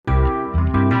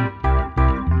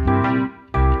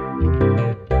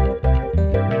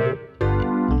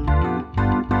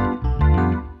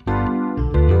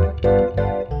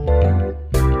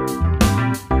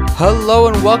Hello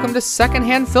and welcome to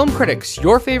Secondhand Film Critics,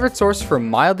 your favorite source for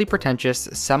mildly pretentious,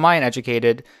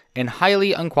 semi-uneducated, and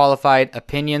highly unqualified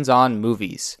opinions on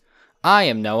movies. I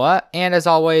am Noah, and as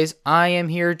always, I am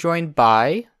here joined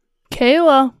by...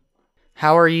 Kayla.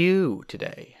 How are you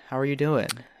today? How are you doing?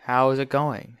 How is it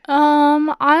going?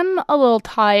 I'm a little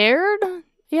tired.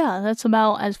 Yeah, that's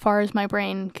about as far as my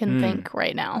brain can think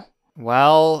right now.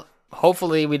 Well,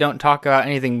 hopefully we don't talk about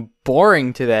anything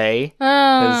boring today,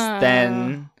 because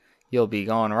then you'll be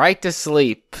going right to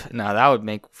sleep. No, that would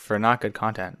make for not good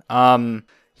content.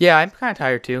 Yeah, I'm kind of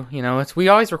tired too. You know, we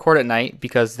always record at night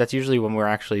because that's usually when we're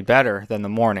actually better than the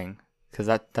morning, because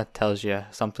that tells you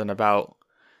something about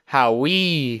how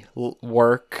we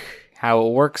work, how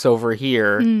it works over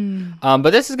here.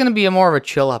 But this is going to be more of a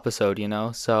chill episode, you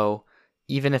know, so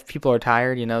even if people are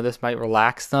tired, you know, this might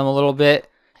relax them a little bit.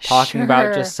 Talking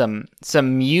about just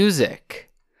some music.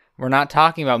 We're not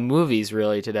talking about movies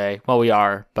really today. Well, we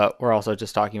are, but we're also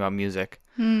just talking about music.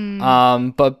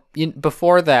 But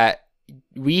before that,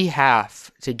 we have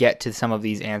to get to some of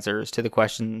these answers to the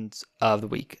questions of the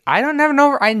week. I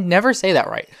never say that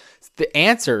right. The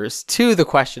answers to the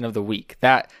question of the week.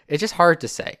 That it's just hard to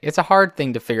say. It's a hard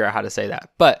thing to figure out how to say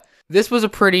that. But this was a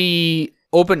pretty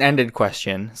open-ended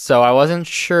question, so I wasn't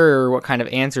sure what kind of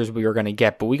answers we were going to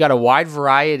get, but we got a wide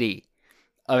variety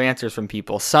of answers from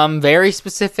people. Some very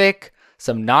specific,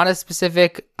 some not as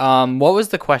specific. What was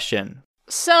the question?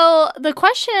 So the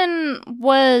question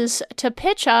was to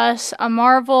pitch us a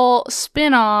Marvel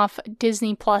spin-off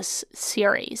Disney Plus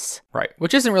series. Right,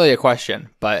 which isn't really a question,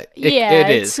 but it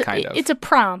is kind of. It's a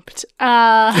prompt.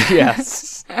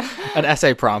 Yes, an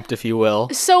essay prompt, if you will.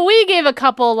 So we gave a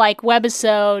couple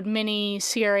webisode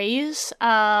mini-series.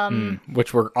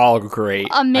 Which were all great.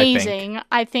 Amazing.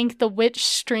 I think the Witch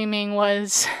streaming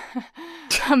was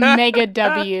a mega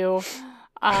W.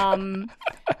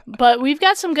 But we've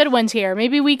got some good ones here.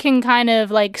 Maybe we can kind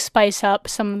of spice up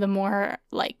some of the more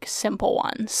simple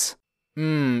ones.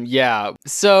 Yeah.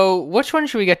 So which one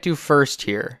should we get to first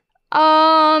here?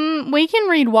 We can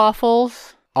read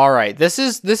Waffles. All right. This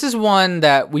is one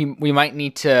that we might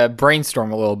need to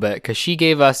brainstorm a little bit, because she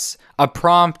gave us a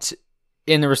prompt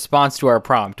in the response to our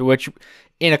prompt, which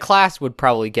in a class would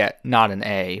probably get not an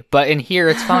A, but in here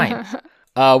it's fine.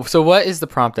 So what is the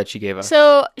prompt that she gave us?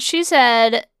 So she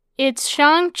said, it's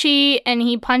Shang-Chi and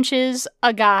he punches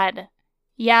a god.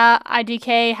 Yeah,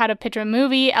 IDK had to picture a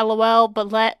movie, LOL,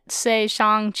 but let's say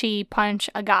Shang-Chi punch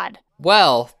a god.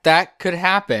 Well, that could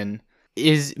happen.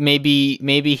 Is maybe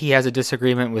he has a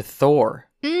disagreement with Thor.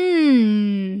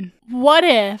 What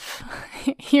if,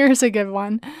 here's a good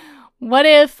one. What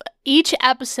if each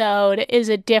episode is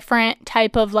a different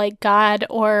type of god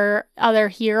or other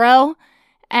hero?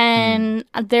 And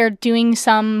they're doing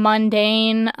some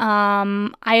mundane,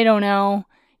 I don't know,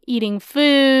 eating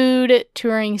food,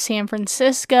 touring San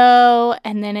Francisco,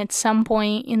 and then at some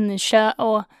point in the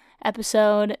show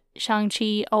episode,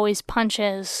 Shang-Chi always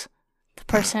punches the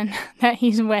person that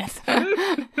he's with.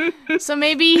 So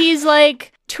maybe he's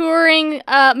touring,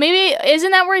 maybe,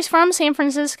 isn't that where he's from, San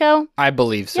Francisco? I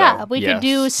believe so. Yeah, we could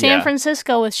do San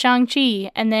Francisco with Shang-Chi,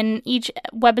 and then each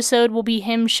webisode will be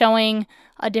him showing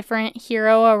a different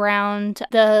hero around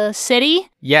the city.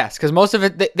 Yes, because most of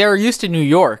it, they're used to New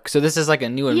York, so this is a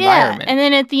new environment. And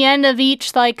then at the end of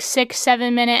each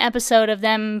 6-7 minute episode of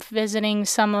them visiting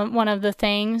one of the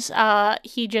things,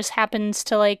 he just happens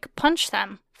to punch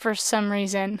them for some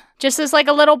reason, just as a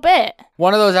little bit.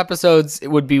 One of those episodes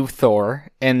would be Thor,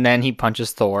 and then he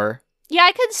punches Thor. Yeah,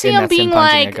 I could see him being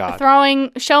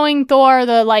showing Thor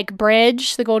the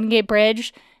bridge, the Golden Gate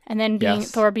Bridge, and then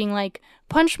Thor being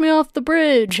punch me off the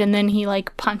bridge, and then he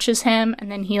punches him, and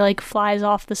then he flies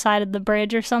off the side of the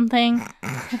bridge or something.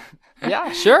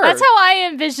 Yeah, sure. That's how I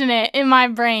envision it in my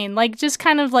brain, just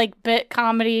kind of bit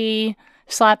comedy,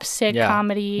 slapstick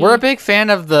comedy. We're a big fan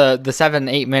of the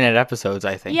 7-8 minute episodes,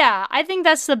 I think. Yeah, I think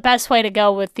that's the best way to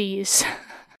go with these.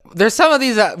 There's some of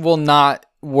these that will not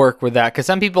work with that, because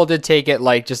some people did take it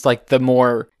just the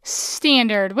more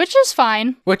standard, which is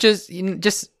fine. Which is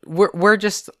just we're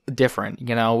just different,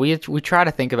 you know. We try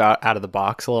to think about out of the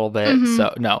box a little bit.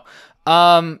 So no.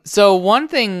 So one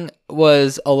thing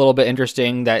was a little bit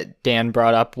interesting that Dan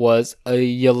brought up was a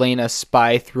Yelena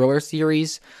spy thriller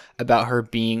series about her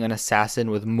being an assassin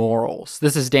with morals.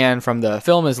 This is Dan from the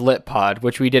Film is Lit pod,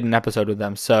 which we did an episode with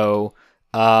them. So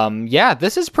yeah,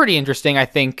 this is pretty interesting. I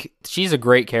think she's a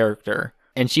great character,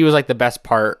 and she was the best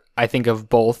part, I think, of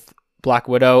both Black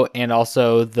Widow and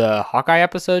also the Hawkeye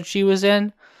episode she was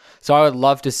in. So I would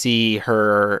love to see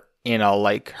her in a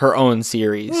like her own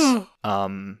series.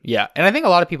 Yeah, and I think a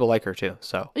lot of people like her too.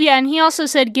 So yeah, and he also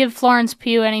said give Florence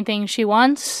Pugh anything she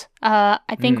wants. I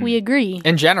think we agree.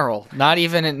 In general, not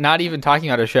even talking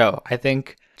about a show. I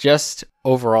think just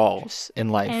overall in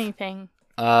life. Anything.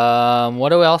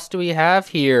 What else do we have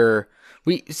here?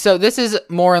 So this is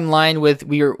more in line with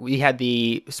we had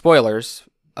the spoilers,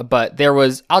 but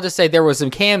I'll just say there was some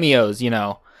cameos,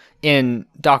 in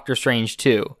Doctor Strange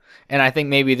 2. And I think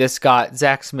maybe this got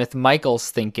Zach Smith-Michaels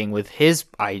thinking with his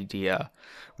idea,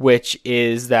 which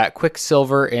is that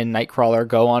Quicksilver and Nightcrawler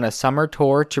go on a summer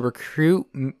tour to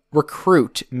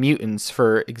recruit mutants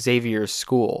for Xavier's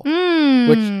school.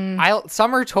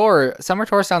 Summer tour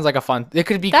sounds like a fun. It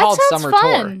could be called Summer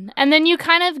Tour. And then you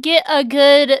kind of get a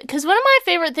good, because one of my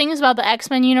favorite things about the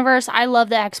X-Men universe, I love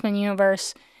the X-Men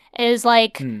universe, is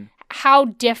like how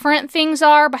different things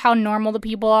are, but how normal the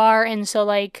people are, and so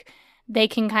like they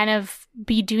can kind of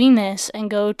be doing this and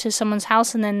go to someone's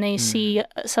house and then they see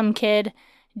some kid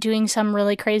doing some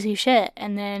really crazy shit.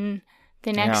 And then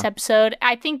the next episode,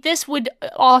 I think this would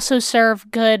also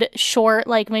serve good short,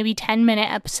 like maybe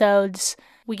 10-minute episodes.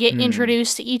 We get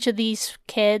introduced to each of these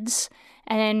kids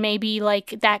and then maybe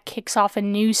like that kicks off a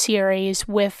new series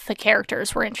with the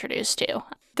characters we're introduced to.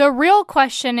 The real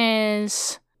question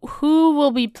is, who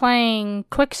will be playing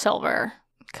Quicksilver?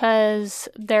 Because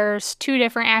there's 2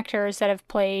 different actors that have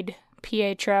played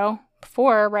Pietro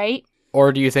before, right?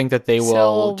 Or do you think that they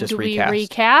will just recast? Do we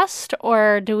recast,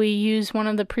 or do we use one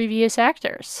of the previous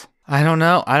actors? I don't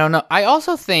know. I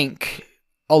also think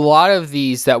a lot of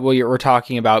these that we're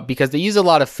talking about, because they use a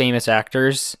lot of famous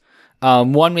actors,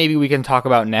 one maybe we can talk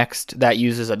about next that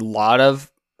uses a lot of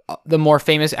the more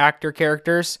famous actor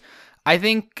characters. I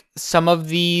think some of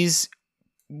these...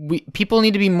 people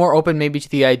need to be more open maybe to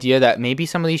the idea that maybe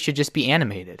some of these should just be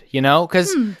animated,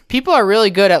 because people are really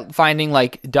good at finding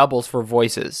like doubles for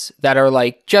voices that are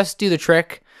like just do the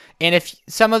trick. And if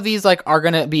some of these like are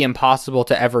going to be impossible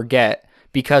to ever get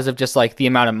because of just like the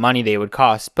amount of money they would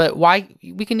cost, but why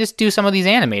we can just do some of these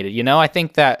animated, I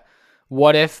think that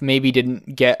What If maybe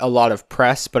didn't get a lot of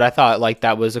press, but I thought like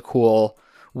that was a cool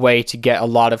way to get a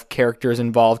lot of characters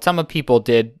involved. Some of people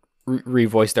did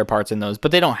revoice their parts in those,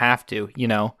 but they don't have to,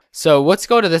 So let's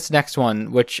go to this next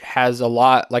one, which has a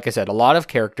lot, like I said, a lot of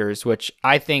characters, which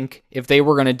I think if they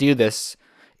were going to do this,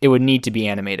 it would need to be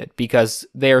animated, because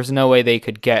there's no way they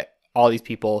could get all these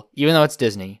people, even though it's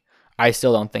Disney. I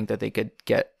still don't think that they could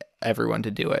get everyone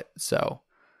to do it. So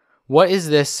what is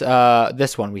this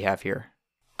one we have here?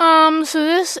 So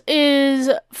this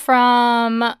is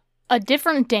from a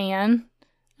different Dan.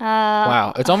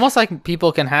 Wow, it's almost like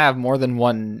people can have more than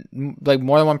one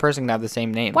person can have the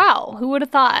same name. Wow, who would have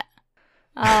thought?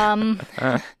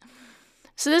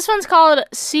 So this one's called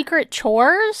Secret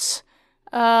Chores,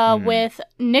 with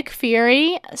Nick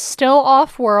Fury, still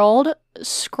off-world.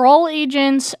 Skrull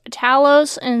agents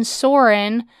Talos and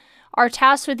Soren are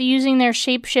tasked with using their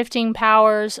shape-shifting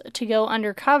powers to go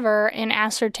undercover and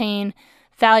ascertain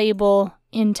valuable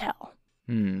intel.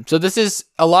 So this is,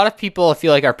 a lot of people I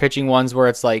feel like are pitching ones where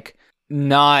it's like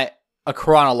not a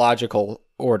chronological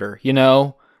order,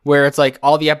 where it's like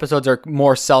all the episodes are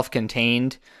more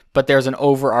self-contained, but there's an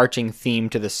overarching theme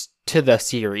to the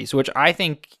series, which I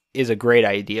think is a great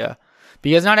idea,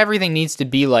 because not everything needs to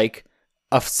be like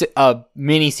a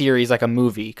mini series, like a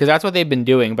movie, because that's what they've been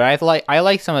doing. But I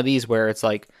like some of these where it's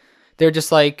like they're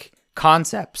just like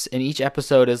concepts, and each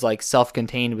episode is like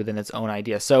self-contained within its own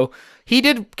idea. So he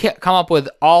did come up with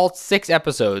all 6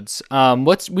 episodes.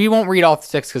 We won't read all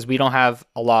 6 because we don't have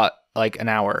a lot, like an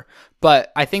hour,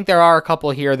 but I think there are a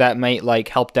couple here that might like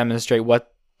help demonstrate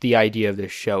what the idea of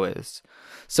this show is.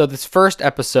 So this first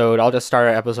episode, I'll just start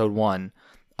at episode 1,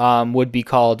 would be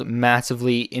called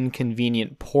Massively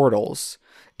Inconvenient Portals.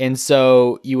 And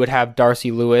so you would have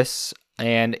Darcy Lewis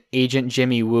and Agent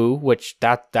Jimmy Woo, which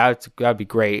that'd be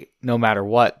great no matter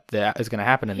what that is going to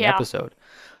happen in the episode.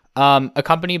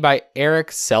 Accompanied by Eric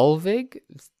Selvig,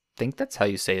 I think that's how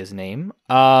you say his name.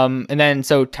 And then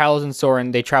so Talos and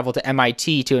Soren, they travel to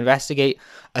MIT to investigate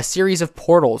a series of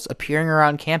portals appearing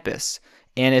around campus,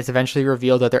 and it's eventually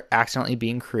revealed that they're accidentally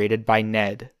being created by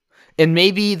Ned. And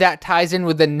maybe that ties in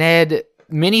with the Ned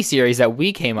miniseries that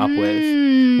we came up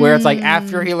with, where it's like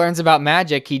after he learns about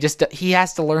magic, he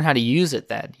has to learn how to use it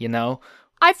then,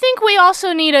 I think we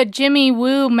also need a Jimmy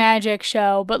Woo magic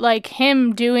show, but like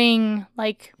him doing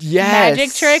like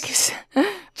magic tricks, but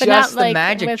just not the like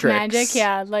magic with tricks. magic.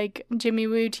 Yeah, like Jimmy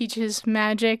Woo teaches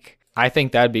magic. I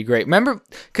think that'd be great. Remember,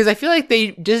 because I feel like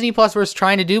Disney Plus was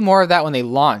trying to do more of that when they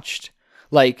launched,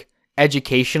 like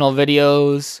educational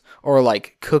videos or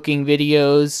like cooking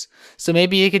videos. So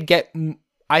maybe you could get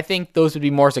I think those would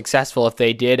be more successful if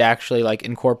they did actually like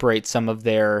incorporate some of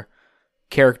their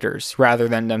characters rather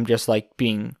than them just like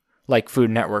being like Food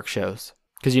Network shows.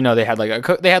 Because they had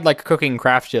like cooking and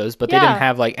craft shows, but they didn't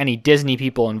have like any Disney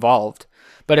people involved.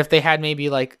 But if they had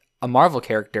maybe like a Marvel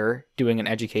character doing an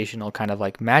educational kind of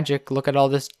like magic, look at all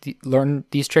this, learn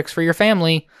these tricks for your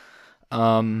family.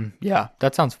 Yeah,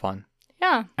 that sounds fun.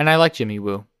 Yeah. And I like Jimmy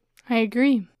Woo. I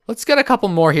agree. Let's get a couple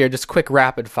more here, just quick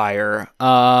rapid fire.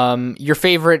 Your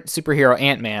favorite superhero,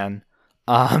 Ant-Man.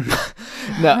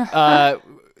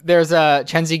 There's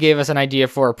Chenzi gave us an idea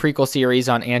for a prequel series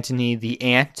on Antony the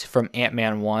Ant from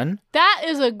Ant-Man 1. That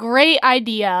is a great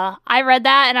idea. I read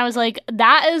that and I was like,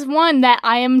 that is one that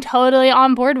I am totally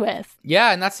on board with.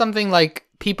 Yeah, and that's something like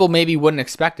people maybe wouldn't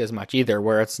expect as much either,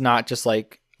 where it's not just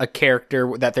like a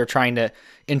character that they're trying to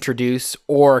introduce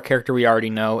or a character we already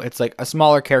know. It's like a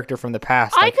smaller character from the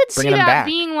past. I could see that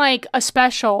being like a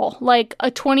special, like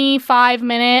a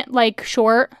 25-minute like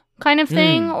short kind of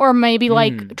thing, or maybe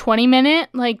like 20-minute,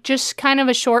 like just kind of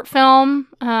a short film,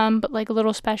 but like a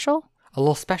little special. A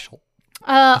little special.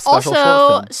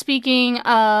 Also, speaking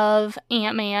of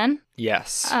Ant-Man.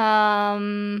 Yes.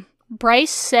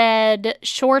 Bryce said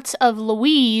shorts of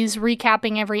Louise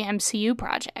recapping every MCU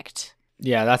project.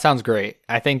 Yeah, that sounds great.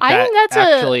 I think that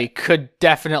actually could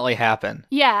definitely happen.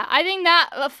 Yeah, I think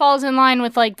that falls in line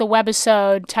with like the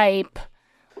webisode type,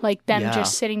 like them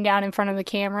just sitting down in front of the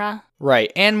camera.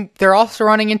 Right. And they're also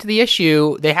running into the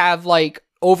issue. They have like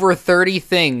over 30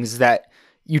 things that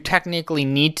you technically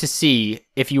need to see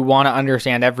if you want to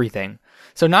understand everything.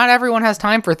 So not everyone has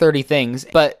time for 30 things,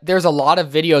 but there's a lot of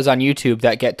videos on YouTube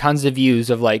that get tons of views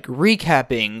of like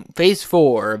recapping Phase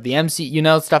 4 of the MC,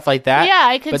 stuff like that. Yeah,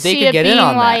 I could see it. But they could get in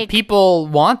on like that. People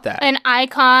want that. An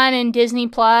icon in Disney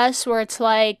Plus where it's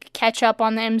like catch up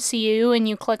on the MCU and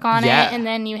you click on it and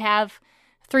then you have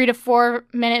 3 to 4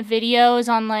 minute videos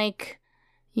on like,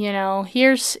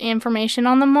 here's information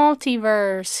on the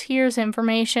multiverse, here's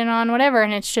information on whatever,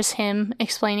 and it's just him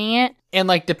explaining it. And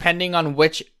like depending on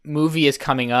which movie is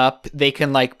coming up, they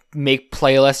can like make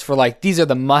playlists for like these are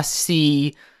the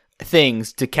must-see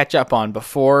things to catch up on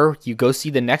before you go see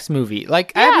the next movie.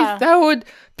 Like that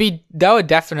would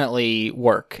definitely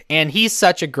work. And he's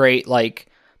such a great like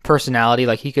personality,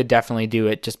 like he could definitely do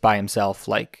it just by himself,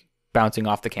 like bouncing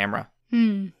off the camera.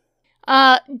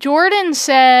 Jordan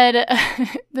said,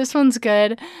 this one's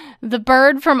good. The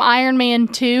bird from Iron Man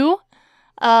 2.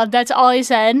 That's all he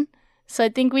said. So I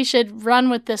think we should run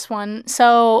with this one.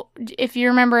 So if you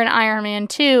remember in Iron Man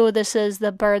 2, this is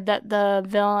the bird that the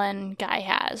villain guy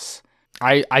has.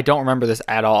 I don't remember this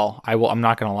at all. I'm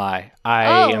not gonna lie.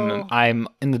 I'm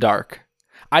in the dark.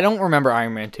 I don't remember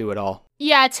Iron Man 2 at all.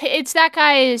 Yeah, it's that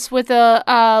guy's with a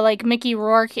like Mickey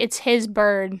Rourke. It's his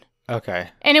bird. Okay.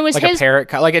 And it was like his a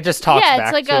parrot, like it just talks back to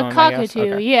him. Yeah, it's like a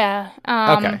cockatoo. Okay. Yeah.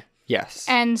 Okay. Yes.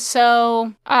 And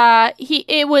so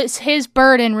it was his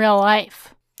bird in real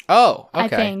life. Oh, okay. I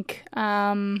think.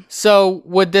 So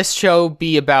would this show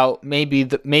be about maybe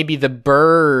the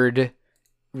bird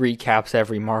recaps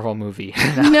every Marvel movie?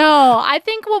 No, I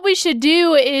think what we should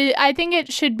do is I think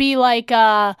it should be like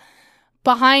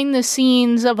behind the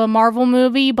scenes of a Marvel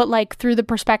movie, but like through the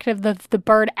perspective of the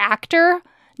bird actor,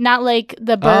 not like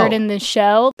the bird in the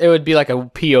show. It would be like a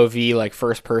POV, like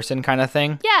first person kind of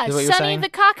thing. Yeah, Sonny the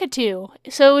Cockatoo.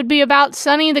 So it would be about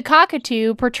Sonny the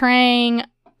Cockatoo portraying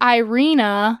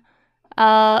Irina,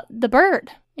 the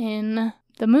bird in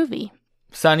the movie.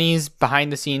 Sonny's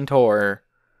behind the scene tour.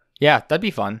 Yeah, that'd be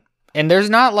fun. And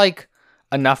there's not like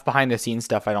enough behind the scenes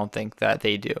stuff, I don't think, that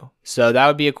they do. So that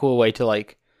would be a cool way to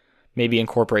like maybe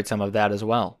incorporate some of that as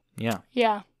well. Yeah.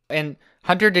 Yeah. And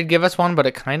Hunter did give us one, but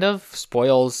it kind of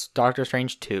spoils Doctor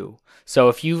Strange 2. So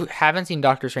if you haven't seen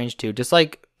Doctor Strange 2, just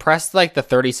like press like the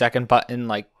 30-second button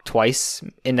like twice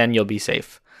and then you'll be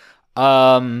safe.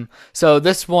 So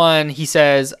this one, he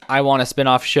says, I want a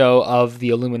spin-off show of the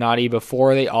Illuminati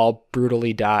before they all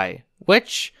brutally die.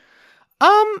 Which,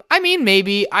 I mean,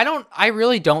 maybe. I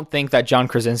really don't think that John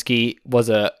Krasinski is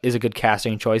a good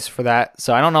casting choice for that.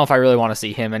 So I don't know if I really want to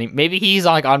see him. Maybe he's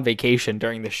like on vacation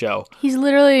during the show. He's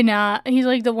literally not. He's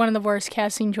like one of the worst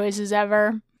casting choices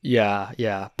ever.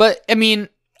 Yeah. But I mean,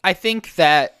 I think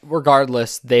that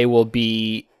regardless, they will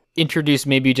be introduced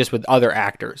maybe just with other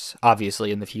actors,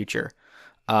 obviously, in the future,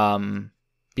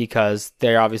 because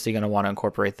they're obviously going to want to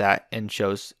incorporate that in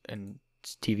shows and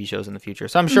TV shows in the future.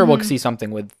 So I'm sure we'll see something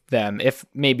with them, if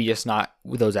maybe just not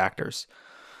with those actors.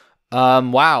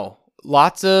 Wow.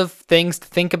 Lots of things to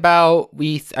think about.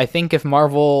 I think if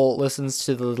Marvel listens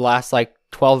to the last like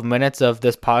 12 minutes of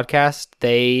this podcast,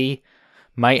 they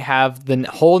might have the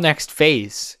whole next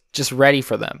phase just ready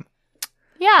for them.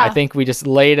 Yeah. I think we just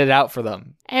laid it out for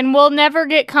them. And we'll never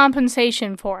get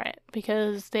compensation for it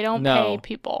because they don't No. pay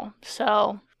people.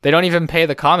 So They don't even pay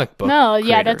the comic book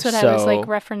yeah, that's what creators, I was like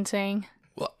referencing.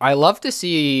 Well, I love to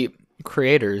see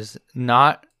creators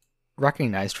not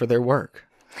recognized for their work.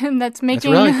 And that's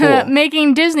making really cool.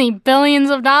 making Disney billions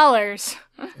of dollars.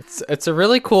 It's a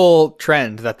really cool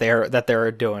trend that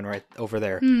they're doing right over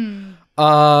there.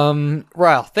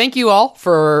 Well, thank you all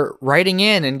for writing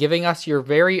in and giving us your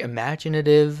very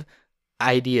imaginative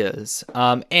ideas.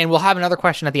 And we'll have another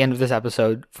question at the end of this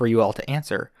episode for you all to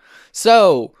answer.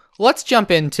 So let's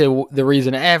jump into the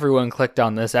reason everyone clicked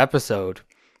on this episode,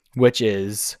 which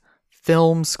is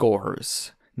film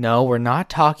scores. No, we're not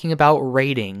talking about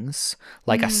ratings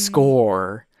like a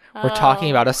score. We're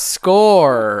talking about a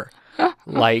score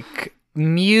like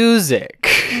music.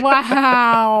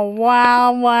 Wow,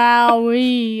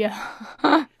 wowee.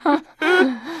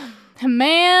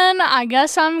 Man, I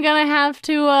guess I'm gonna have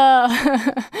to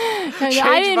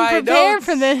I didn't prepare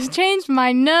for this. Change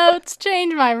my notes,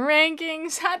 change my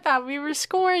rankings. I thought we were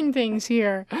scoring things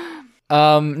here.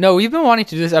 No, we've been wanting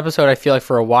to do this episode, I feel like,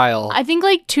 for a while. I think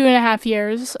like 2.5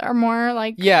 years or more.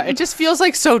 Like, yeah, it just feels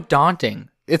like so daunting.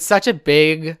 It's such a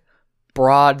big,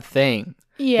 broad thing.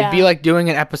 Yeah. It'd be like doing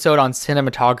an episode on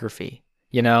cinematography,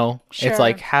 you know? Sure. It's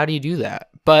like, how do you do that?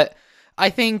 But I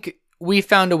think we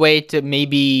found a way to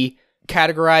maybe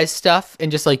categorize stuff and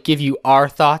just like give you our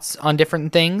thoughts on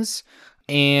different things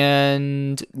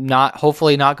and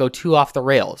hopefully not go too off the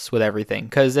rails with everything,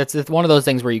 because it's one of those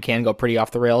things where you can go pretty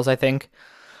off the rails, I think.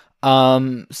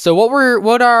 So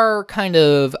what our kind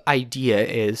of idea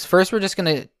is, first we're just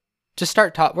gonna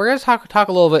we're gonna talk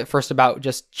a little bit first about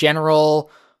just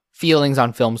general feelings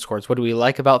on film scores. What do we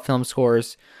like about film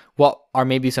scores? What are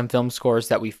maybe some film scores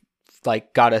that we've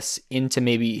like got us into,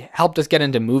 maybe helped us get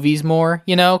into movies more,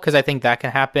 you know, because I think that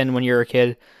can happen when you're a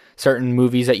kid. Certain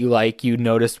movies that you like, you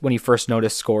notice when you first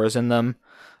notice scores in them.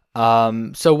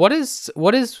 So what is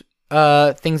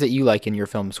things that you like in your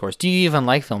film scores? Do you even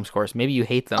like film scores? Maybe you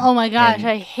hate them. Oh my gosh,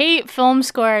 I hate film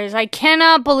scores. I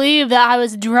cannot believe that I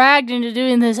was dragged into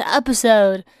doing this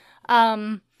episode.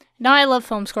 No, I love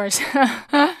film scores.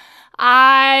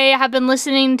 I have been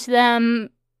listening to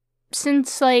them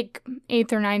since like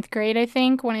 8th or 9th grade, I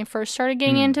think, when I first started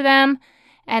getting into them.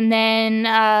 And then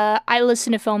I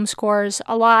listen to film scores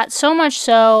a lot, so much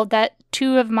so that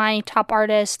 2 of my top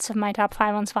artists of my top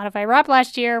 5 on Spotify Rap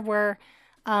last year were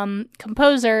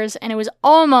composers, and it was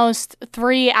almost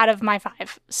 3 out of my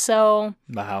 5. So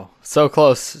wow, so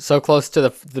close to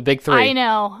the big 3. I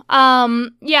know.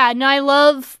 Yeah, no, I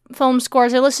love film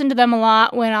scores. I listen to them a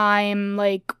lot when I'm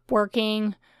like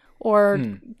working or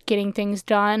getting things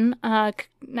done.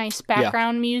 Nice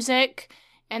background music.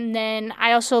 And then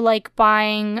I also like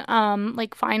buying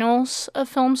like vinyls of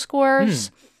film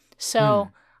scores. So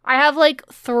I have like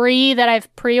 3 that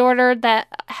I've pre-ordered that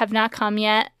have not come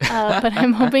yet, but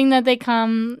I'm hoping that they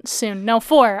come soon. No,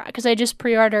 4, because I just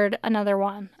pre-ordered another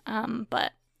one.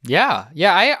 But yeah,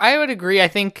 I would agree. I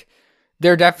think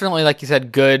they're definitely, like you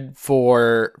said, good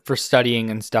for studying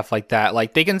and stuff like that.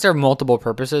 Like they can serve multiple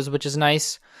purposes, which is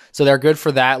nice. So they're good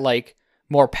for that, like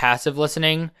more passive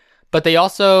listening. But they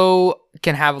also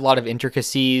can have a lot of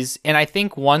intricacies. And I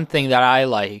think one thing that I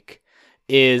like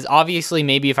is, obviously,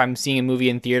 maybe if I'm seeing a movie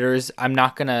in theaters, I'm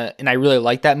not going to, and I really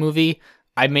like that movie,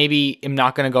 I maybe am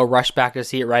not going to go rush back to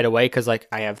see it right away because like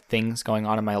I have things going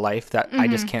on in my life that I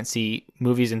just can't see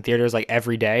movies in theaters like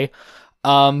every day.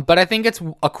 But I think it's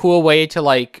a cool way to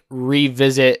like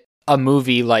revisit a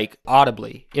movie like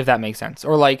audibly, if that makes sense.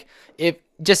 Or like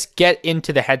just get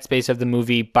into the headspace of the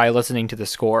movie by listening to the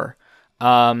score.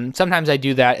 Sometimes I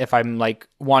do that if I'm like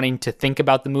wanting to think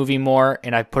about the movie more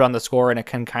and I put on the score and it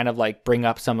can kind of like bring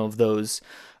up some of those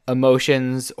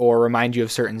emotions or remind you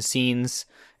of certain scenes.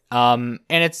 And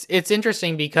it's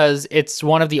interesting because it's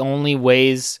one of the only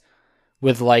ways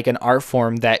with like an art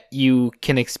form that you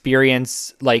can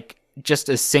experience like just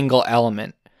a single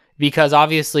element, because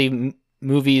obviously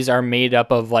movies are made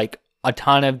up of like a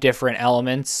ton of different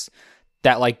elements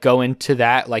that like go into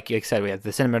that. Like I said, we have the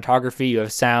cinematography, you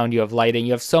have sound, you have lighting,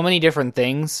 you have so many different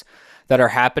things that are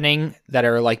happening that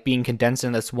are like being condensed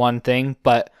in this one thing.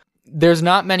 But there's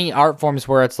not many art forms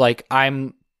where it's like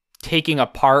I'm taking a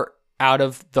part out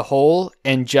of the whole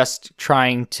and just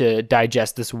trying to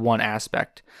digest this one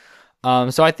aspect.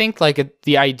 So I think like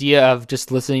the idea of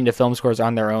just listening to film scores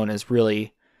on their own is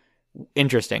really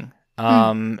interesting.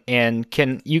 And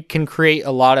you can create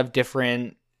a lot of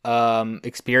different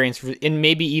experience, and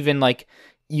maybe even like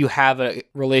you have a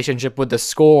relationship with the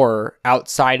score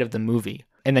outside of the movie.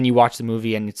 and then you watch the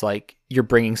movie and it's like you're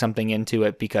bringing something into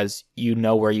it because you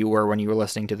know where you were when you were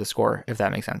listening to the score, if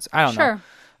that makes sense. I don't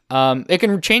know. It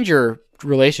can change your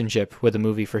relationship with a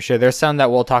movie for sure. There's some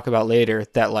that we'll talk about later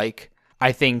that like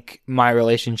I think my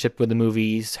relationship with the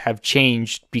movies have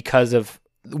changed because of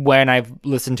when I've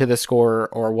listened to the score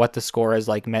or what the score has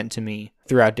like meant to me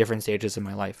throughout different stages of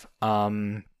my life.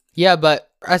 Yeah, but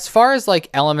as far as like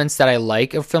elements that I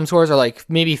like of film scores or like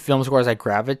maybe film scores I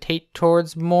gravitate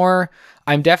towards more,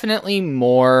 I'm definitely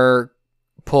more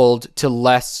pulled to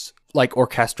less like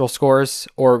orchestral scores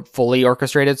or fully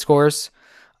orchestrated scores.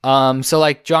 So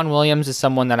like John Williams is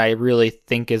someone that I really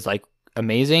think is like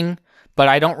amazing, but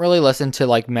I don't really listen to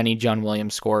like many John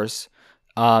Williams scores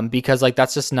because like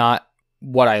that's just not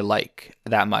what I like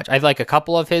that much. I like a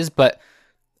couple of his, but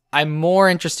I'm more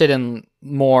interested in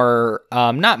more,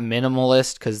 not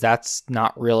minimalist, because that's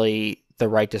not really the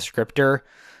right descriptor,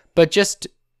 but just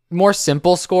more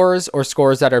simple scores or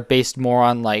scores that are based more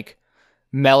on like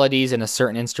melodies in a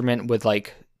certain instrument with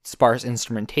like sparse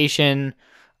instrumentation,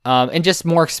 and just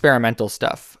more experimental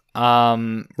stuff,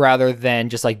 rather than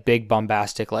just like big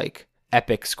bombastic, like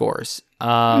epic scores. So,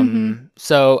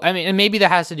 I mean, and maybe that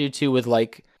has to do too with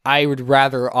like, I would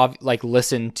rather like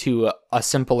listen to a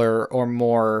simpler or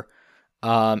more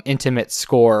intimate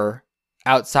score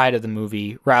outside of the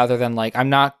movie rather than like I'm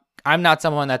not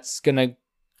someone that's gonna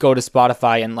go to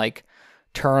Spotify and like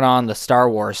turn on the Star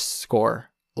Wars score.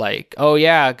 Like, oh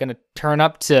yeah, gonna turn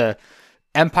up to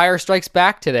Empire Strikes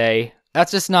Back today.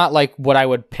 That's just not like what I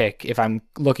would pick if I'm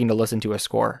looking to listen to a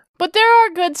score. But there are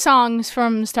good songs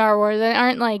from Star Wars that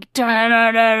aren't like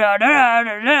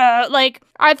like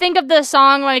I think of the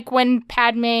song like when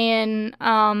Padme and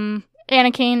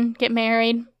Anakin get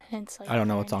married. It's like I don't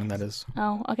know what song that is.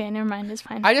 Oh, okay, never mind. It's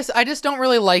fine. I just don't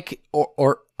really like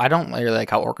or I don't really like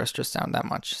how orchestras sound that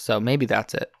much. So maybe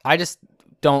that's it. I just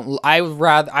don't. I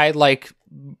like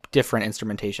different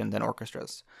instrumentation than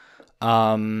orchestras.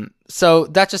 So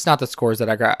that's just not the scores that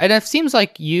I got. And it seems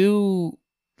like you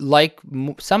like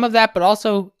some of that, but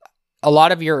also a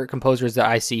lot of your composers that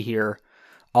I see here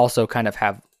also kind of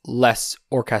have less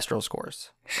orchestral scores.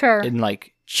 Sure. And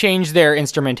like change their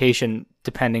instrumentation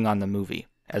depending on the movie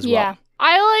as well. Yeah.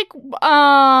 I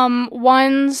like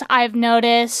ones I've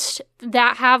noticed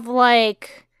that have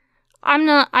like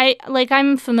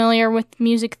I'm familiar with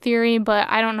music theory, but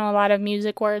I don't know a lot of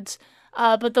music words.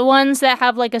 But the ones that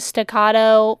have like a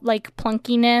staccato, like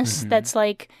plunkiness, that's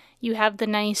like you have the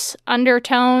nice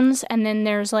undertones, and then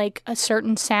there's like a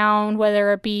certain sound,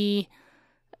 whether it be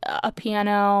a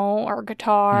piano or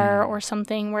guitar or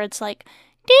something, where it's like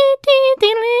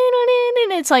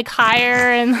it's like higher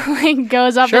and like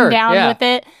goes up and down with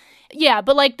it. Yeah,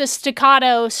 but like the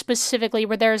staccato specifically,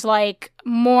 where there's like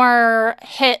more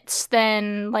hits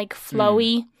than like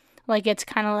flowy. Like it's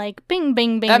kind of like bing,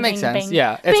 bing, bing, that makes bing, sense. bing.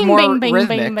 Yeah, it's bing, more bing, bing,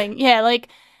 rhythmic. Bing, bing. Yeah, like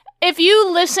if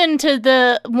you listen to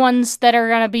the ones that are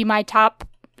gonna be my top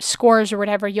scores or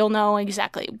whatever, you'll know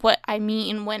exactly what I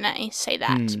mean when I say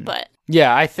that. But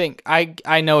yeah, I think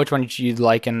I know which one you'd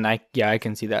like, and I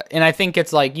can see that. And I think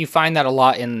it's like you find that a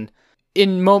lot in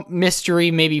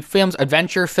mystery, maybe films,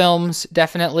 adventure films,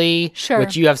 definitely. Sure.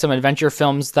 Which you have some adventure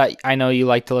films that I know you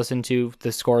like to listen to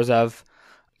the scores of.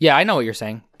 Yeah, I know what you're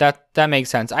saying. That makes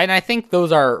sense. And I think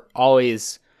those are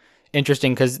always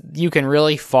interesting because you can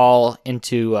really fall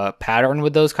into a pattern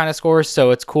with those kind of scores.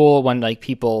 So it's cool when like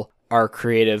people are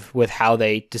creative with how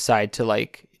they decide to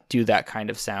like do that kind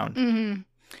of sound.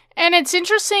 And it's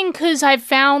interesting because I've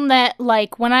found that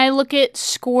like when I look at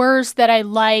scores that I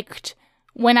liked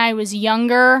when I was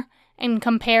younger and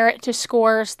compare it to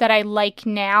scores that I like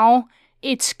now,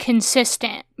 it's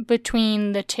consistent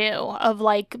between the two of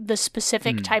like the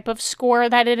specific type of score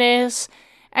that it is.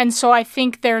 And so I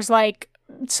think there's like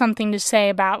something to say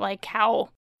about like how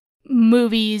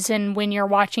movies and when you're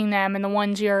watching them and the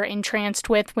ones you're entranced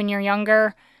with when you're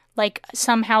younger, like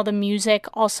somehow the music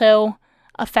also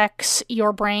affects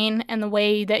your brain and the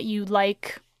way that you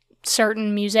like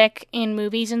certain music in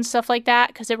movies and stuff like that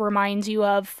because it reminds you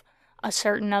of a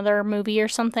certain other movie or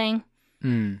something.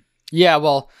 Yeah,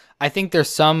 well, I think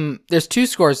there's two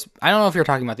scores. I don't know if you're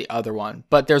talking about the other one,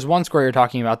 but there's one score you're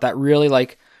talking about that really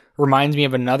like reminds me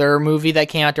of another movie that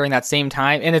came out during that same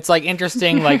time. And it's like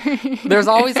interesting, like there's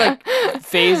always like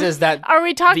phases that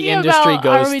the industry goes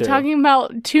through. Are we talking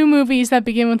about two movies that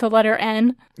begin with the letter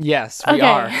N? Yes, we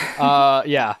are.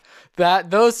 Yeah.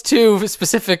 Those two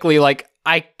specifically, like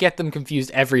I get them confused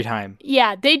every time.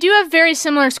 Yeah, they do have very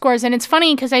similar scores. And it's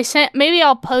funny because maybe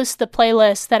I'll post the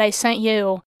playlist that I sent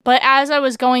you. But as I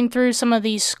was going through some of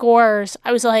these scores,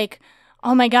 I was like,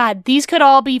 oh my God, these could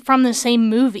all be from the same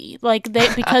movie. Like,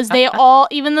 because they all,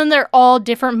 even though they're all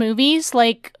different movies,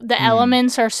 like, the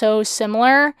elements are so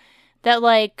similar that,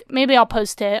 like, maybe I'll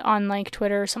post it on, like,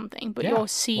 Twitter or something, but you'll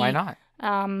see. Why not?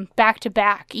 Back to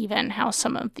back, even how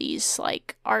some of these,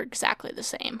 like, are exactly the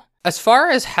same. As far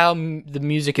as how the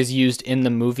music is used in the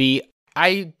movie,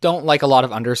 I don't like a lot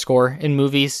of underscore in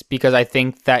movies because I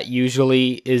think that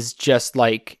usually is just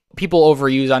like people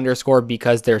overuse underscore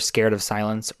because they're scared of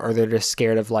silence or they're just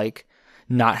scared of like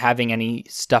not having any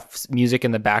music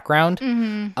in the background.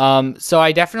 So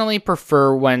I definitely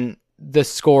prefer when the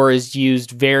score is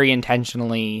used very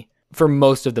intentionally for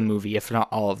most of the movie, if not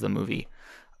all of the movie.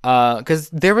 Because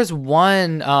there was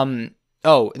one, that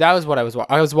was what I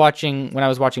was watching when I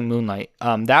was watching Moonlight.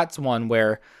 That's one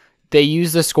where they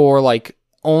use the score like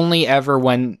only ever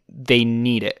when they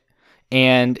need it.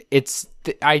 And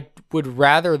I would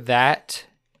rather that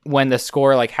when the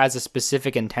score like has a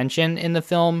specific intention in the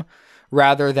film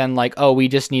rather than like, oh, we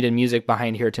just needed music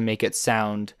behind here to make it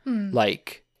sound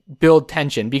like build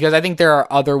tension. Because I think there are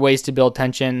other ways to build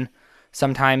tension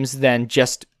sometimes than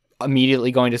just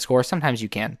immediately going to score. Sometimes you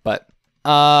can, but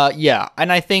yeah.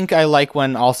 And I think I like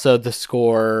when also the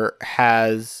score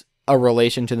has a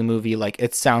relation to the movie, like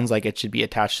it sounds like it should be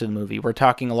attached to the movie. We'll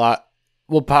talk a lot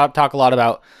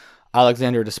about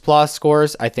Alexander Desplat's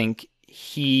scores. I think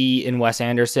he and Wes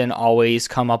Anderson always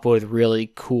come up with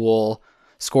really cool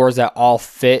scores that all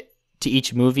fit to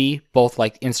each movie, both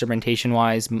like instrumentation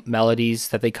wise, melodies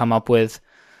that they come up with.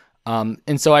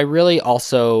 And so I really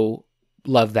also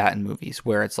love that in movies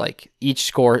where it's like each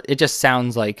score, it just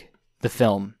sounds like the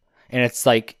film. And it's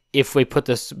like, if we put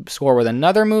this score with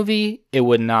another movie, it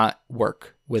would not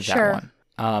work with that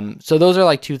one. So those are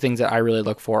like two things that I really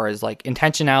look for is like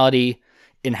intentionality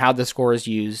in how the score is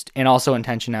used and also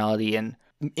intentionality in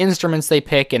instruments they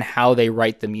pick and how they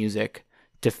write the music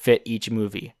to fit each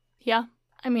movie. Yeah.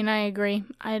 I mean, I agree.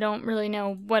 I don't really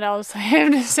know what else I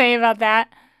have to say about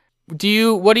that.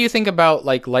 What do you think about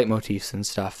like leitmotifs and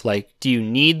stuff? Like, do you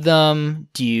need them?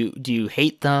 Do you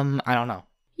hate them? I don't know.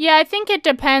 Yeah, I think it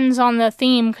depends on the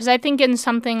theme, because I think in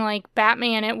something like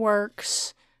Batman it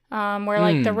works, where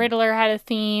like the Riddler had a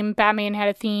theme, Batman had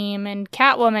a theme, and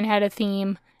Catwoman had a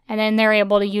theme, and then they're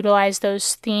able to utilize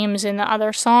those themes in the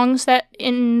other songs that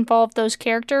involve those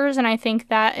characters, and I think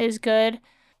that is good.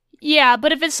 Yeah,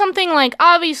 but if it's something like,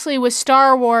 obviously with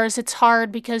Star Wars, it's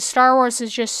hard because Star Wars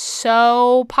is just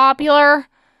so popular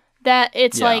that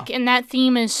it's like, and that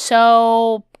theme is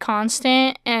so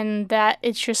constant, and that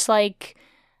it's just like,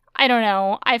 I don't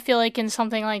know. I feel like in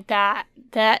something like that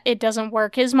it doesn't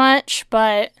work as much,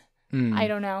 but I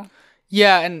don't know.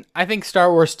 Yeah, and I think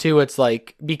Star Wars too, it's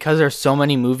like, because there's so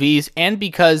many movies and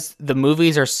because the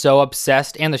movies are so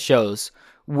obsessed, and the shows,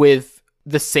 with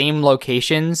the same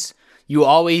locations, you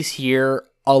always hear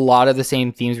a lot of the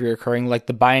same themes reoccurring, like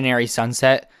the Binary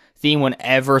Sunset theme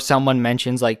whenever someone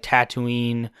mentions like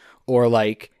Tatooine or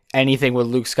like anything with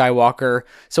Luke Skywalker.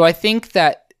 So I think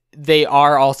that they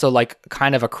are also like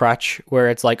kind of a crutch where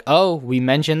it's like, oh, we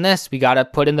mentioned this, we got to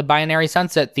put in the Binary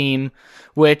Sunset theme,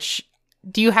 which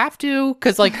do you have to?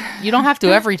 Because like you don't have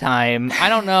to every time. I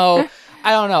don't know.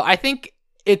 I think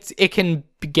it can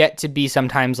get to be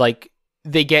sometimes like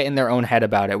they get in their own head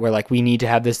about it where like we need to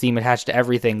have this theme attached to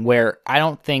everything, where I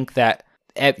don't think that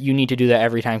you need to do that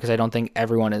every time, because I don't think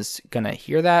everyone is going to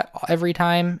hear that every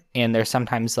time. And there's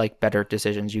sometimes like better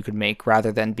decisions you could make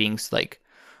rather than being like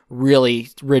really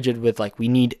rigid with like, we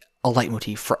need a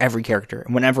leitmotif for every character.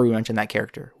 And whenever we mention that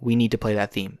character, we need to play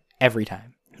that theme every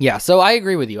time. Yeah. So I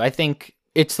agree with you. I think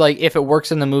it's like, if it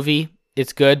works in the movie,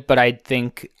 it's good. But I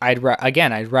think I'd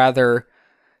rather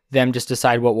them just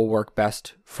decide what will work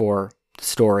best for the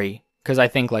story. Cause I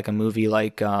think like a movie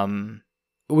like,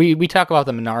 we talk about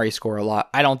the Minari score a lot.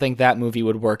 I don't think that movie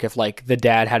would work if like the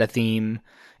dad had a theme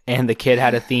and the kid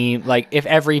had a theme, like if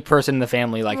every person in the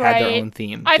family like had their own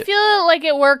theme. I feel like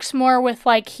it works more with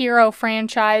like hero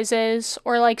franchises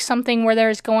or like something where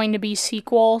there's going to be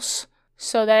sequels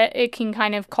so that it can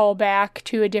kind of call back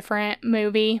to a different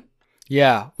movie.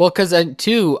 Yeah. Well, because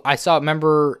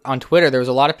remember on Twitter, there was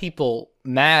a lot of people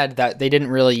mad that they didn't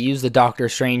really use the Doctor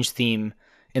Strange theme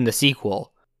in the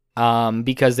sequel,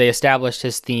 because they established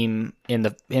his theme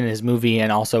in his movie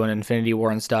and also in Infinity War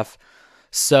and stuff.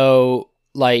 So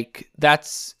like,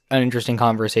 that's an interesting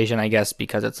conversation, I guess,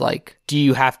 because it's like, do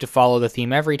you have to follow the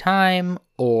theme every time,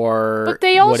 or? But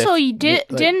they also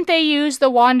didn't they use the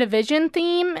WandaVision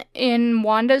theme in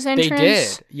Wanda's entrance? They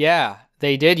did, yeah,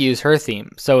 they did use her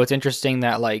theme. So it's interesting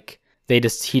that like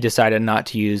he decided not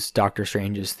to use Doctor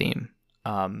Strange's theme.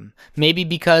 Maybe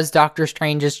because Doctor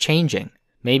Strange is changing.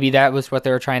 Maybe that was what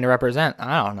they were trying to represent.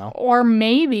 I don't know. Or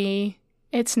maybe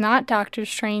It's not Doctor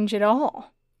Strange at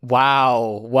all.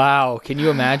 Wow. Can you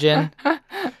imagine?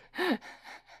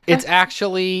 It's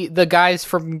actually the guys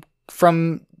from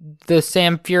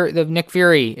the Nick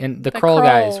Fury and the Krull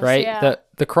guys, right? Yeah.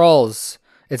 The Krulls.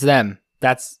 It's them.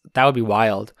 That would be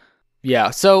wild.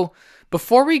 Yeah. So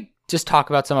before we just talk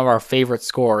about some of our favorite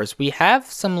scores, we have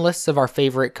some lists of our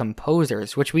favorite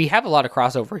composers, which we have a lot of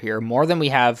crossover here, more than we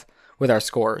have with our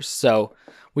scores. So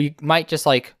we might just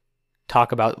like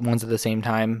talk about ones at the same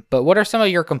time. But what are some of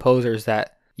your composers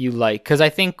that you like? Because I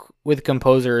think with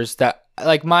composers that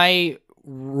like my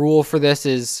rule for this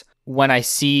is when I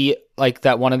see like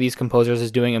that one of these composers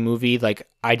is doing a movie, like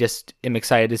I just am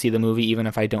excited to see the movie even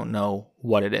if I don't know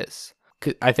what it is.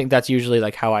 I think that's usually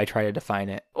like how I try to define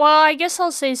it. Well, I guess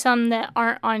I'll say some that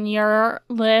aren't on your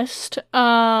list.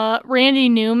 Randy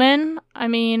Newman. I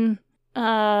mean,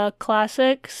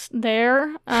 classics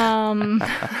there. There's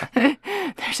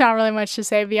not really much to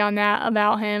say beyond that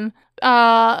about him.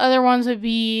 Other ones would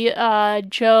be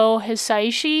Joe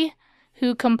Hisaishi,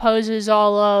 who composes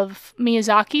all of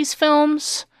Miyazaki's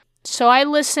films. So I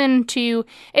listen to,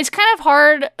 it's kind of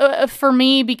hard for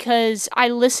me because I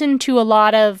listen to a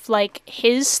lot of like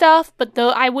his stuff, but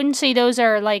though I wouldn't say those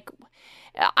are like,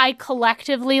 I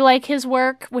collectively like his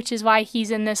work, which is why he's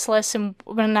in this list, and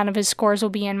none of his scores will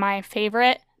be in my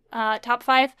favorite top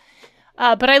 5.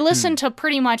 But I listen to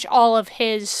pretty much all of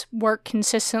his work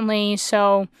consistently.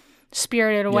 So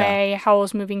Spirited Away,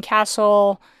 Howl's Moving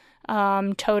Castle,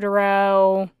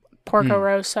 Totoro, Porco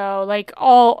Rosso, like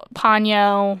all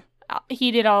Ponyo.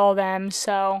 He did all of them,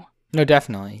 so. No,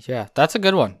 definitely. Yeah, that's a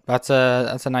good one. That's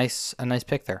a nice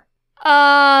pick there.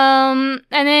 And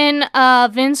then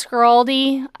Vince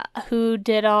Guaraldi, who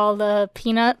did all the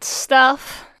Peanuts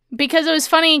stuff. Because it was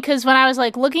funny, because when I was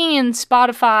like looking in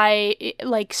Spotify,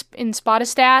 like in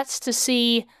Spotistats to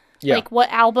see like what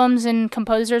albums and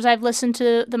composers I've listened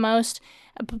to the most,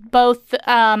 both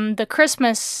the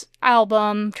Christmas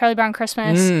album, Charlie Brown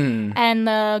Christmas, and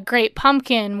the Great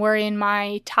Pumpkin were in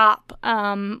my top,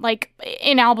 like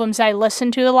in albums I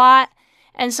listen to a lot.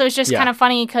 And so it's just kind of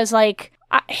funny because like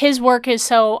his work is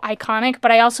so iconic,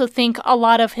 but I also think a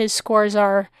lot of his scores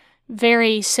are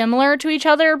very similar to each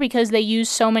other because they use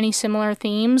so many similar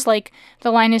themes. Like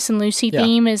the Linus and Lucy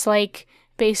theme is like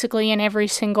basically in every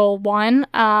single one,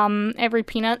 every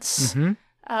Peanuts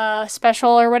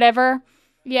special or whatever.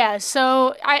 Yeah,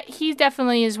 so he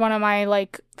definitely is one of my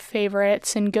like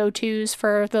favorites and go-tos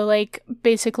for the like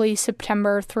basically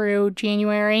September through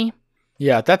January.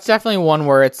 Yeah, that's definitely one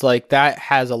where it's like that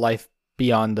has a life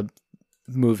beyond the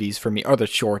movies for me, or the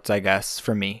shorts, I guess,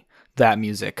 for me, that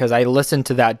music, because I listen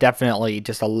to that definitely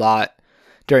just a lot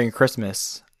during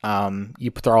Christmas. You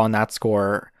throw on that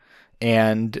score,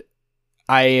 and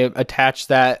I attach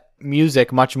that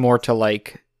music much more to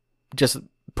like just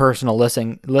personal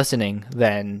listening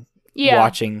than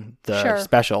watching the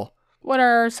special. What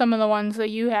are some of the ones that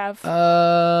you have?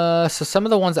 So some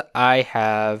of the ones that I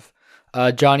have,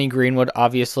 Johnny Greenwood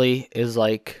obviously is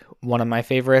like one of my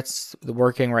favorites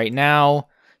working right now.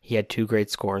 He had 2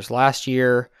 great scores last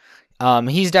year.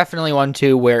 He's definitely one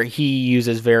too where he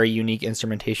uses very unique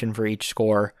instrumentation for each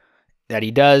score that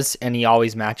he does, and he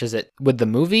always matches it with the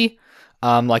movie.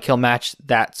 Like he'll match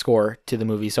that score to the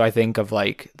movie. So I think of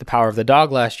like The Power of the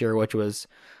Dog last year, which was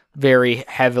very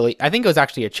heavily, I think it was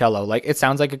actually a cello. Like it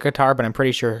sounds like a guitar, but I'm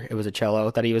pretty sure it was a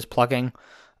cello that he was plucking.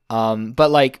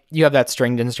 But like you have that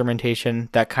stringed instrumentation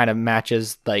that kind of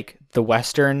matches like the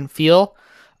Western feel.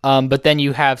 But then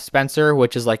you have Spencer,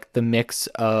 which is like the mix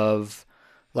of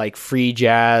like free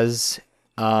jazz,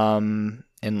 and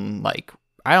like,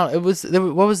 what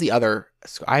was the other?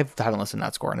 I haven't listened to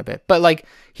that score in a bit, but like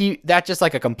that's just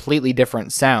like a completely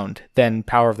different sound than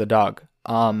Power of the Dog.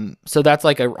 So that's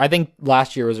like I think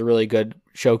last year was a really good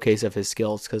showcase of his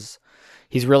skills because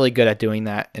he's really good at doing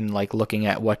that and like looking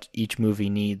at what each movie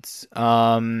needs.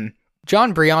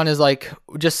 John Brion is like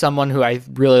just someone who I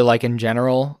really like in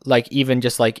general, like even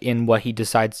just like in what he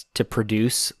decides to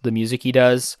produce, the music he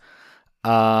does.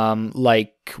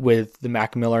 Like with the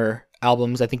Mac Miller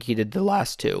albums, I think he did the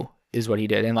last 2 is what he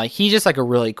did. And like, he's just like a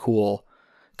really cool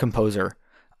composer,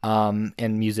 and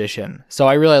musician. So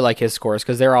I really like his scores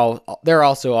because they're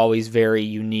also always very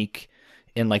unique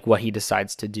in like what he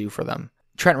decides to do for them.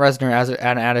 Trent Reznor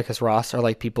and Atticus Ross are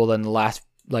like people in the last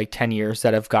like 10 years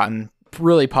that have gotten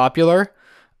really popular.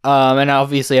 And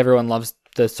obviously everyone loves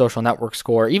the Social Network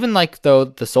score. Even like though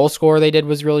the Soul score they did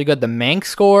was really good. The Mank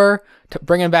score,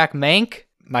 bringing back Mank,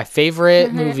 my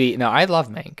favorite movie. No, I love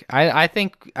Mank. I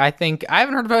think I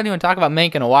haven't heard about anyone talk about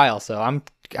Mank in a while, so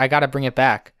I got to bring it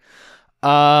back.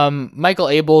 Michael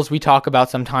Abels we talk about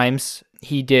sometimes.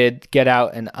 He did Get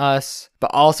Out and Us, but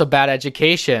also Bad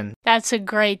Education. That's a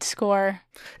great score.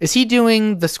 Is he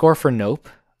doing the score for Nope?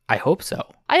 I hope so.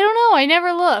 I don't know. I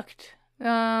never looked.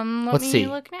 Let's see.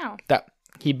 Look now. That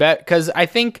he bet, because I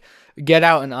think Get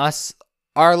Out and Us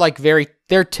are like they're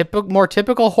more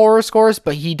typical horror scores,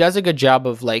 but he does a good job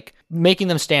of like making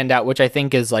them stand out, which I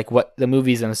think is like what the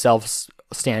movies themselves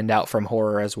stand out from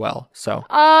horror as well. So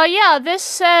yeah, this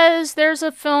says there's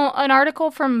an article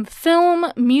from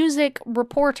Film Music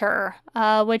Reporter,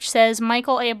 which says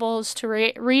Michael Abels to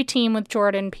re-team with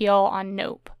Jordan Peele on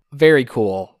Nope. Very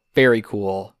cool.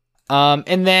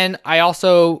 And then I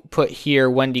also put here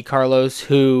Wendy Carlos,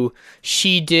 who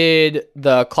she did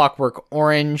the Clockwork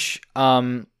Orange,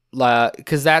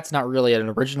 because that's not really an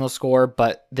original score,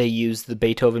 but they used the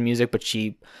Beethoven music, but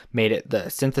she made it the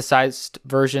synthesized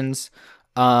versions.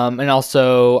 And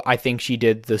also I think she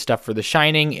did the stuff for The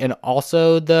Shining and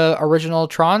also the original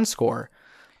Tron score.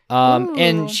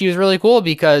 And she was really cool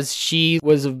because she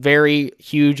was very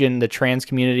huge in the trans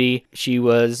community. She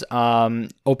was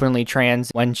openly trans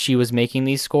when she was making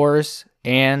these scores,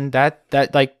 and that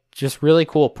like just really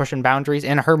cool, pushing boundaries.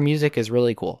 And her music is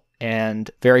really cool and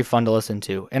very fun to listen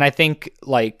to. And I think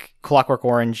like Clockwork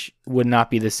Orange would not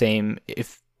be the same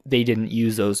if they didn't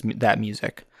use that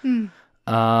music.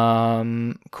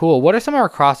 Cool. What are some of our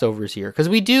crossovers here? Because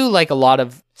we do like a lot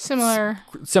of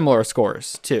similar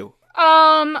scores too.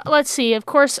 Let's see. Of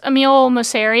course, Emile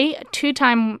Mosseri,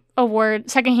 2-time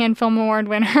secondhand film award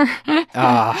winner.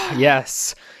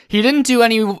 Yes. He didn't do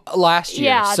any last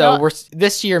year, so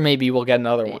this year maybe we'll get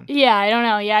another one. Yeah, I don't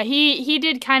know. Yeah, he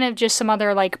did kind of just some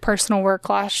other like personal work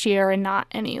last year and not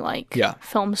any like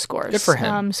film scores. Good for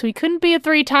him. So he couldn't be a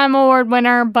 3-time award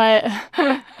winner, but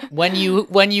when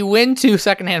you win 2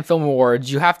 secondhand film awards,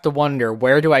 you have to wonder,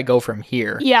 where do I go from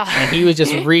here? Yeah. And he was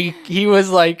just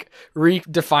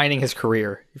redefining his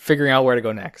career, figuring out where to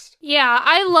go next. Yeah,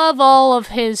 I love all of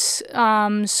his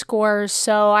scores,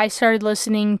 so I started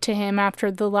listening to him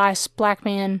after the last Black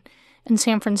Man in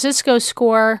San Francisco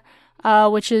score,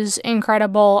 which is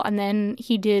incredible, and then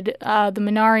he did the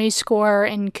Minari score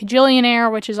and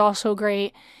Kajillionaire, which is also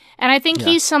great. And I think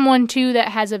he's someone, too, that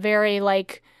has a very,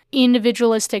 like,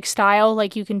 individualistic style.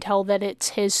 Like, you can tell that it's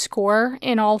his score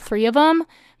in all 3 of them,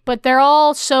 but they're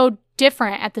all so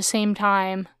different at the same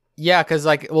time. Yeah, because,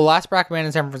 like, Last Black Man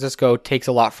in San Francisco takes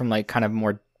a lot from, like, kind of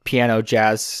more piano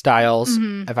jazz styles,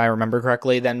 if I remember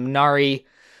correctly. Then Minari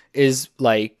is,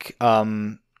 like,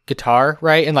 guitar,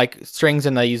 right? And, like, strings,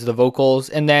 and they use the vocals.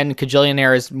 And then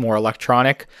Kajillionaire is more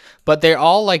electronic. But they're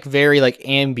all, like, very, like,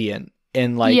 ambient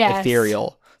and, like,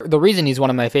 ethereal. The reason he's one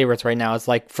of my favorites right now is,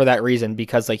 like, for that reason.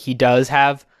 Because, like, he does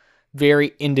have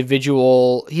very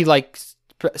individual... He, like...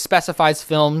 specifies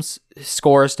films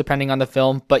scores depending on the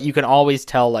film, but you can always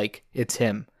tell like it's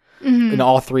him in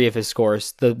all 3 of his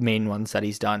scores, the main ones that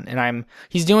he's done. And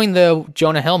he's doing the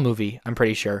Jonah Hill movie, I'm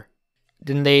pretty sure.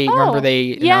 Didn't they remember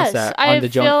they announced that on the I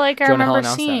feel like I Jonah Hill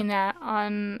remember seeing that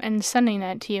on and sending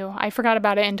that to you. I forgot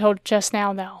about it until just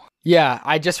now though. Yeah,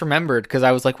 I just remembered because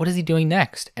I was like, what is he doing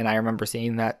next? And I remember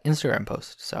seeing that Instagram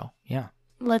post. So yeah,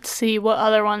 let's see, what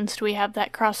other ones do we have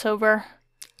that crossover?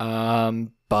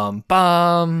 Bum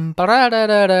bum.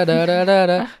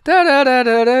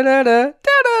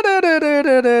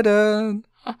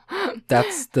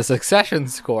 That's the Succession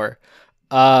score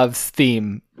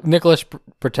theme. Nicholas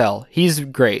Britell. He's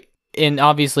great. And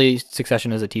obviously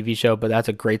Succession is a TV show, but that's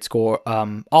a great score.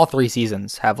 All 3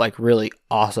 seasons have like really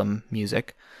awesome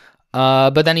music.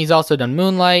 But then he's also done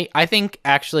Moonlight. I think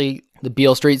actually the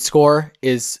Beale Street score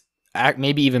is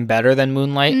maybe even better than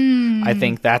Moonlight. I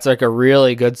think that's like a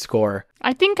really good score.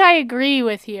 I think I agree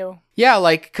with you. Yeah,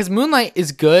 like, because Moonlight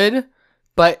is good,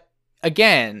 but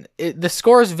again, the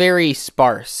score is very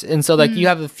sparse. And so, like, you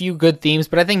have a few good themes,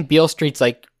 but I think Beale Street's,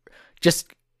 like,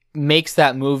 just makes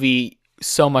that movie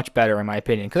so much better, in my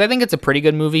opinion. Because I think it's a pretty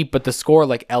good movie, but the score,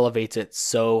 like, elevates it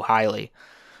so highly.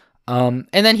 And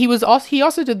then he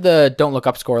also did the Don't Look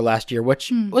Up score last year,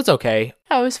 which was okay.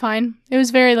 Oh, it was fine. It was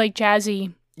very, like,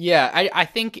 jazzy. Yeah, I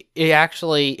think it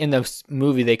actually, in the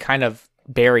movie, they kind of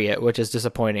bury it, which is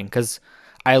disappointing, because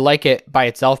I like it by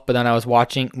itself, but then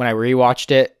when I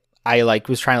rewatched it, I like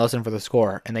was trying to listen for the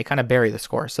score, and they kind of bury the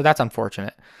score, so that's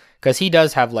unfortunate, because he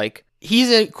does have like,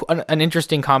 he's an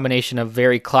interesting combination of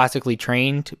very classically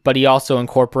trained, but he also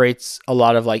incorporates a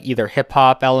lot of like either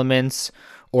hip-hop elements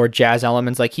or jazz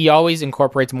elements. Like he always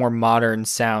incorporates more modern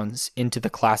sounds into the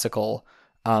classical,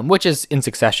 which is in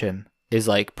Succession is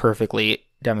like perfectly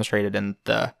demonstrated in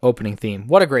the opening theme.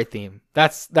 What a great theme.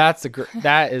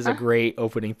 That is a great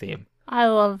opening theme. I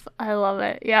love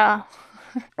it. Yeah.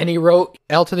 And he wrote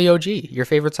L to the OG, your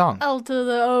favorite song. L to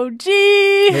the OG.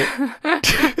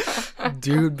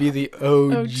 Dude be the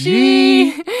OG.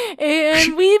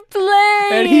 And we play.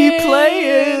 And he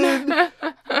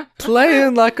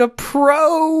playing like a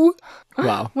pro.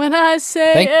 Wow. When I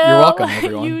say L, you're welcome,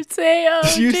 everyone. You say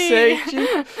OG. You say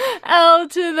G. L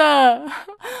to the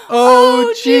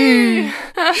OG.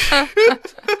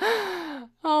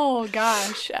 Oh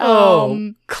gosh.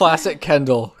 Classic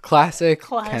Kendall. Classic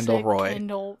Kendall Roy.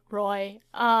 Kendall Roy.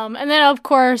 And then of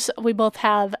course we both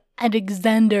have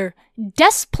Alexander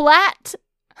Desplat.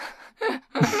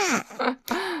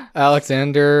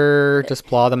 Alexander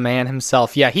Desplat, the man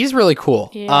himself. Yeah, he's really cool.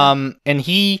 Yeah. And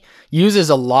he uses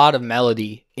a lot of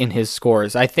melody in his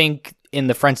scores. I think in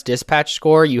the French Dispatch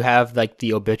score, you have like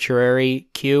the obituary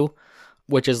cue,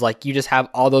 which is like you just have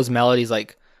all those melodies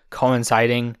like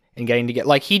coinciding and getting together.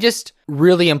 Like he just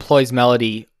really employs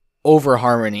melody over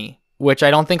harmony, which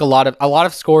I don't think a lot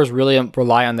of scores really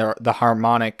rely on the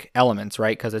harmonic elements,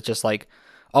 right? Because it's just like,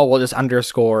 oh, we'll just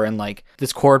underscore and like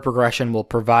this chord progression will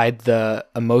provide the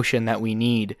emotion that we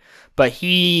need. But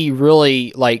he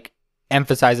really like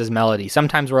emphasizes melody.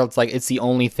 Sometimes where it's like it's the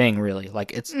only thing really,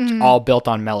 like it's all built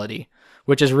on melody,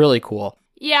 which is really cool.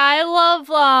 Yeah, I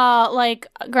love like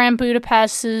Grand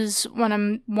Budapest is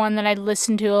one that I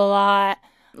listen to a lot.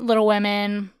 Little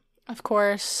Women, of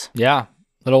course. Yeah,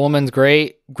 Little Woman's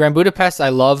great. Grand Budapest, I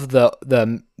love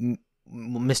the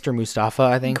Mr. Mustafa.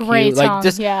 I think great song.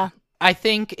 Like yeah. I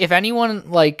think if anyone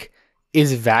like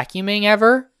is vacuuming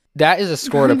ever, that is a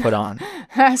score to put on.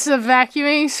 That's a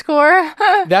vacuuming score.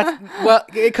 That's well,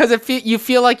 because you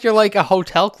feel like you're like a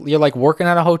hotel. You're like working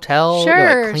at a hotel. Sure,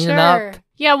 you're like cleaning up.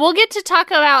 Yeah, we'll get to talk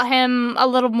about him a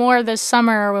little more this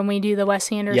summer when we do the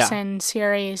Wes Anderson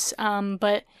series.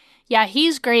 But yeah,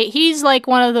 he's great. He's like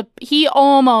he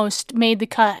almost made the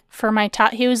cut for my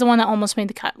top. He was the one that almost made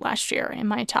the cut last year in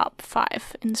my top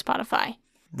 5 in Spotify.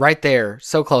 Right there.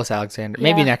 So close, Alexander. Yeah.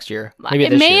 Maybe next year. Maybe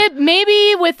this year.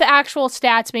 Maybe with the actual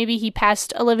stats, maybe he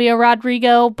passed Olivia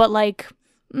Rodrigo, but like,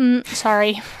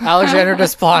 sorry. Alexander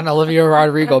Desplat and Olivia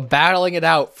Rodrigo battling it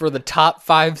out for the top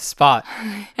 5 spot.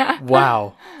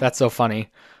 Wow. That's so funny.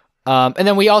 And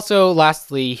then we also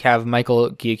lastly have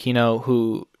Michael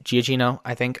Giacchino,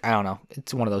 I think. I don't know.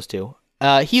 It's one of those two.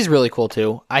 He's really cool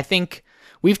too. I think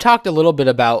we've talked a little bit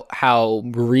about how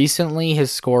recently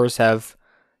his scores have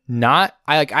I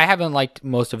haven't liked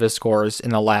most of his scores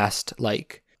in the last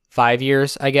like 5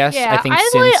 years, I guess. Yeah, I think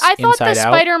I thought the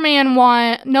Spider-Man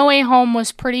one, No Way Home,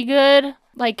 was pretty good.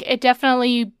 Like it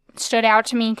definitely stood out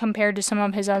to me compared to some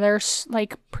of his other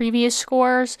like previous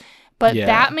scores. But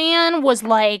Batman was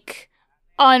like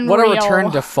unreal. What a return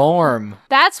to form.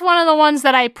 That's one of the ones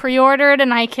that I pre-ordered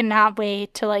and I cannot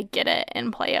wait to like get it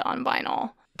and play it on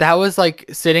vinyl. That was like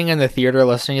sitting in the theater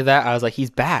listening to that. I was like,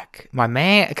 he's back, my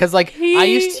man. Because like he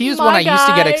was one I used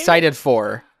to get excited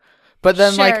for. But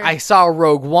then like I saw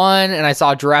Rogue One and I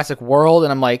saw Jurassic World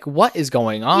and I'm like, what is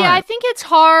going on? Yeah, I think it's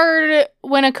hard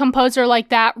when a composer like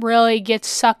that really gets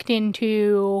sucked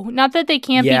into, not that they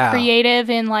can't be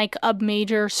creative in like a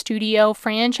major studio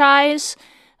franchise,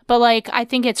 but like I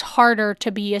think it's harder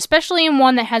to be, especially in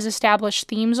one that has established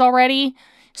themes already.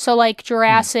 So like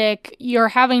Jurassic, you're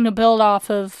having to build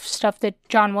off of stuff that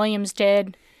John Williams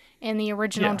did in the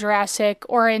original Jurassic,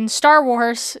 or in Star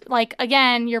Wars, like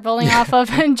again, you're building off of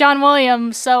John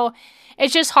Williams. So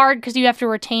it's just hard because you have to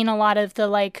retain a lot of the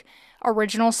like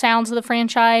original sounds of the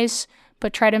franchise,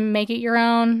 but try to make it your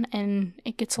own, and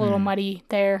it gets a little muddy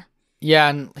there. Yeah,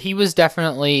 and he was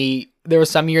definitely, there were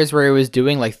some years where he was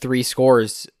doing like 3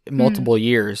 scores multiple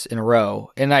years in a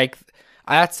row, and like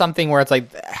that's something where it's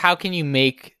like, how can you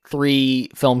make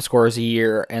 3 film scores a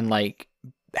year and like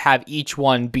have each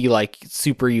one be like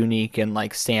super unique and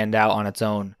like stand out on its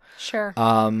own? Sure.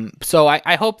 So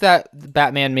I hope that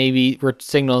Batman maybe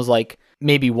signals like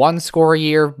maybe 1 score a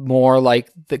year more, like,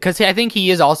 because I think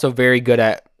he is also very good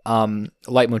at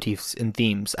leitmotifs and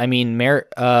themes. I mean,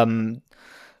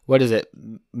 what is it?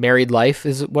 Married Life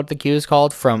is what the cue is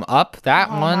called from Up. That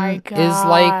one is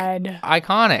like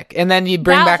iconic. And then you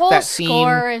bring back that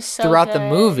theme throughout the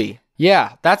movie.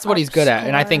 Yeah, that's what he's good at.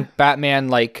 And I think Batman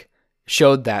like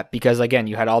showed that, because again,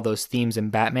 you had all those themes in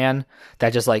Batman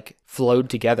that just like flowed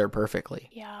together perfectly.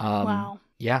 Yeah. Wow.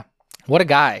 Yeah. What a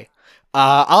guy.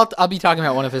 I'll be talking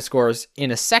about one of his scores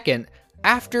in a second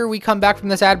after we come back from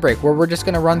this ad break, where we're just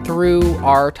going to run through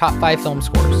our top 5 film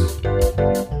scores.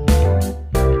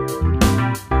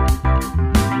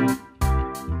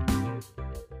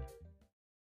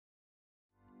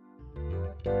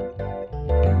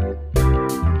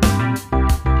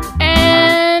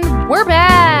 And we're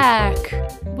back.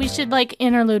 We should like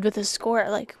interlude with a score,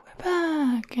 like, we're back.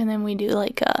 back. And then we do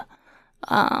like a,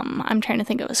 I'm trying to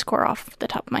think of a score off the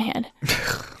top of my head.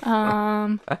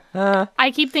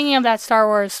 I keep thinking of that Star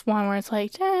Wars one where it's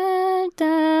like, dun,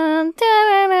 dun,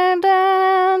 dun,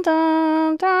 dun, dun,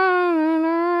 dun, dun.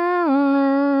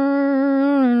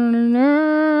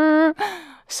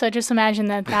 So just imagine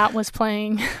that was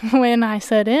playing when I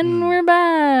said, and we're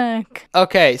back.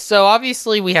 Okay, so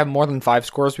obviously we have more than 5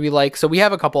 scores we like. So we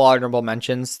have a couple honorable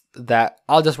mentions that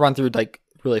I'll just run through like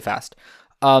really fast.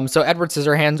 So Edward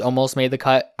Scissorhands almost made the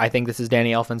cut. I think this is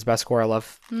Danny Elfman's best score. I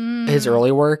love his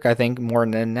early work. I think more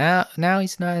than now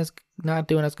he's not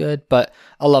doing as good, but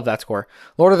I love that score.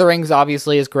 Lord of the Rings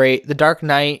obviously is great. The Dark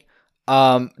Knight,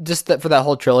 for that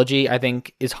whole trilogy, I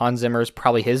think is Hans Zimmer's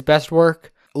probably his best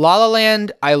work. La La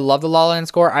Land, I love the La La Land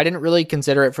score. I didn't really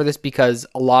consider it for this because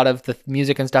a lot of the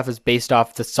music and stuff is based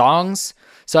off the songs.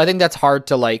 So I think that's hard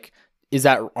to like, is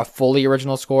that a fully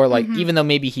original score? Like, even though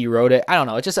maybe he wrote it, I don't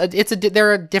know.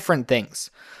 There are different things.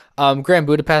 Grand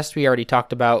Budapest, we already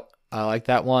talked about. I like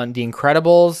that one. The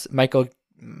Incredibles, Michael,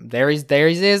 there he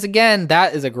is again.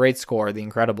 That is a great score, The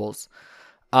Incredibles.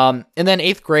 And then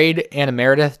 8th Grade, Anna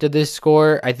Meredith did this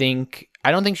score. I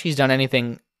don't think she's done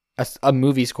anything, a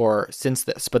movie score since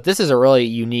this, but this is a really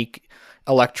unique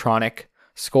electronic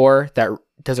score that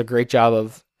does a great job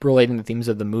of relating the themes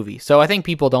of the movie. So I think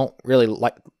people don't really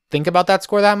think about that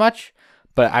score that much,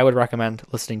 but I would recommend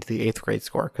listening to the 8th Grade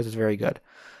score because it's very good.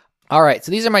 All right,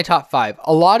 so these are my top 5.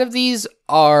 A lot of these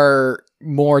are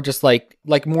more just like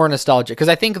more nostalgic because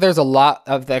I think there's a lot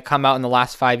of that come out in the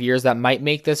last 5 years that might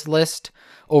make this list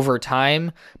over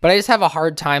time, but I just have a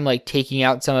hard time like taking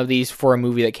out some of these for a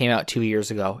movie that came out 2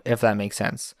 years ago, if that makes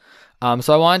sense.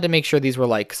 So I wanted to make sure these were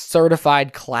like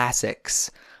certified classics.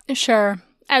 Sure.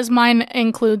 As mine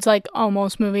includes like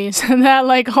almost movies that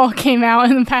like all came out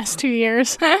in the past 2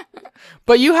 years.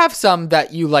 But you have some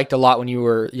that you liked a lot when you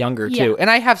were younger too. And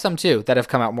I have some too that have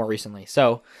come out more recently.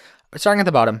 So starting at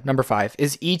the bottom, number 5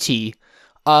 is E.T.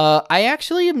 I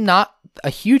actually am not a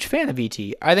huge fan of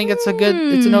E.T. I think it's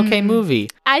an okay movie.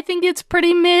 I think it's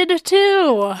pretty mid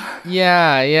too.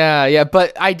 Yeah.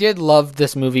 But I did love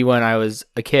this movie when I was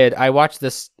a kid. I watched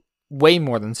this way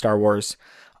more than Star Wars,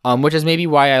 which is maybe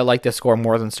why I like this score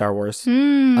more than Star Wars.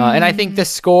 And I think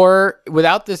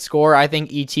without this score, I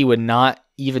think E.T. would not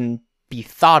even be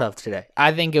thought of today.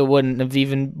 I think it wouldn't have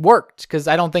even worked because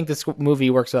I don't think this movie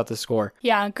works without the score.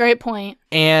 Yeah, great point.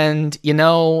 And,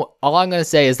 all I'm going to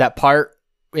say is that part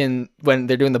when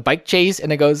they're doing the bike chase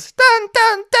and it goes dun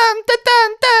dun dun dun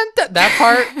dun dun, dun, that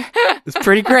part is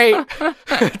pretty great.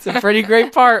 It's a pretty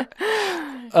great part.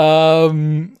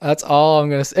 That's all I'm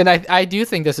going to say. And I do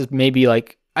think this is maybe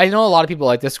like, I know a lot of people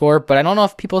like this score, but I don't know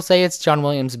if people say it's John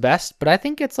Williams' best, but I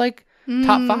think it's like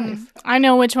top 5. I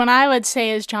know which one I would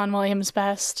say is John Williams'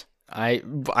 best.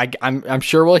 I'm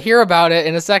sure we'll hear about it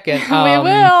in a second. We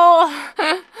will.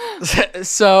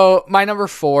 So my number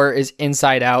 4 is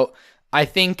Inside Out. I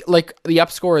think like the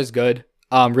up score is good,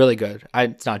 really good.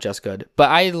 It's not just good, but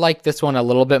I like this one a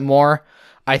little bit more.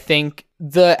 I think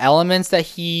the elements that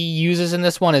he uses in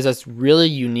this one is this really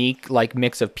unique like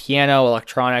mix of piano,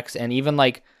 electronics, and even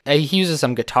like he uses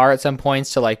some guitar at some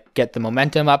points to like get the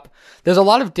momentum up. There's a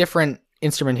lot of different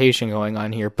instrumentation going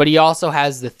on here, but he also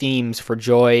has the themes for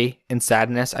joy and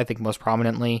sadness, I think most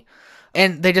prominently.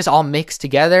 And they just all mix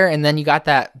together, and then you got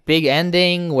that big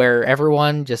ending where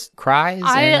everyone just cries.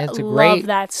 And it's love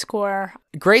that score.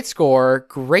 Great score,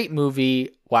 great movie.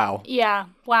 Wow. Yeah,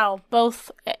 wow.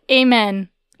 Both. Amen.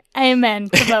 Amen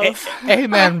to both.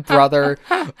 Amen, brother.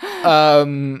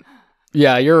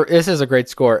 This is a great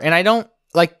score. And I don't,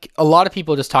 like, a lot of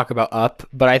people just talk about Up,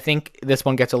 but I think this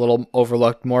one gets a little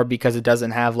overlooked more because it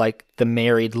doesn't have, like, the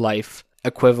married life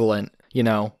equivalent,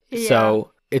 Yeah.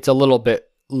 So it's a little bit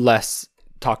less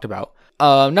talked about.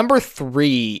 Number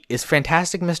 3 is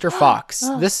Fantastic Mr. Fox.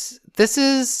 This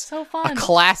is so fun. A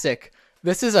classic.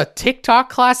 This is a TikTok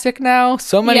classic now.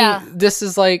 This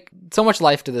is like so much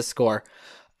life to this score.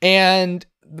 And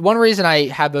one reason I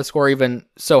have the score even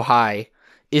so high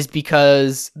is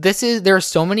because there are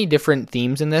so many different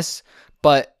themes in this,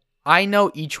 but I know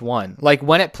each one. Like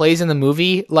when it plays in the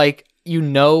movie, like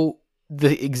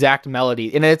the exact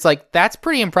melody. And it's like, that's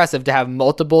pretty impressive to have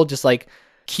multiple just like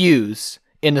cues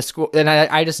in the score, and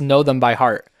I just know them by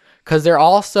heart because they're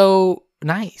all so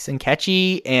nice and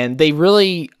catchy, and they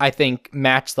really, I think,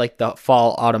 match like the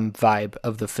fall autumn vibe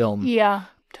of the film. Yeah,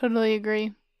 totally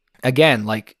agree. Again,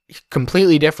 like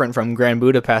completely different from Grand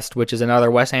Budapest, which is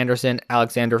another Wes Anderson,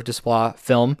 Alexander Desplat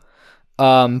film,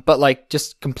 but like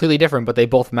just completely different, but they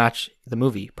both match the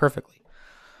movie perfectly.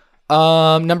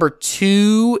 Number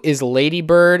 2 is Lady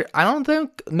Bird. I don't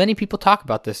think many people talk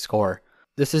about this score.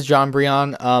 This is John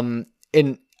Brion.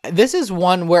 and this is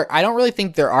one where I don't really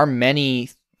think there are many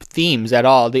themes at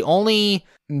all. The only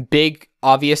big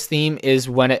obvious theme is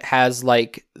when it has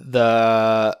like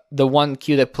the one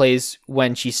cue that plays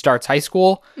when she starts high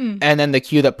school, and then the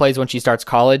cue that plays when she starts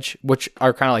college, which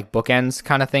are kind of like bookends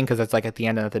kind of thing, because it's like at the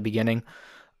end and at the beginning.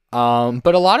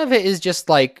 But a lot of it is just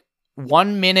like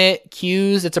 1 minute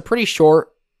cues. It's a pretty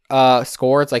short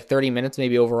score. It's like 30 minutes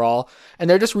maybe overall, and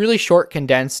they're just really short,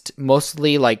 condensed,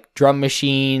 mostly like drum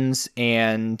machines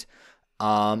and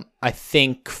I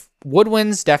think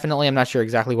woodwinds. Definitely, I'm not sure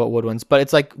exactly what woodwinds, but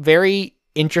it's like very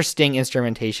interesting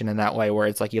instrumentation in that way, where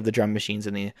it's like you have the drum machines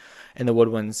and the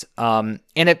woodwinds, and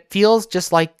it feels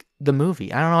just like the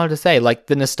movie. I don't know how to say, like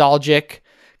the nostalgic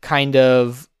kind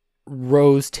of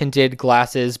rose tinted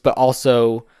glasses, but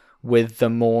also with the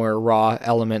more raw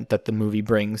element that the movie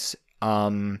brings. I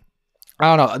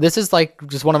don't know. This is like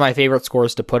just one of my favorite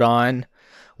scores to put on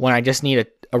when I just need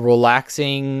a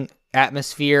relaxing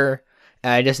atmosphere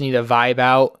and I just need a vibe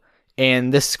out.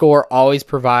 And this score always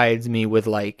provides me with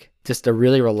like just a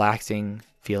really relaxing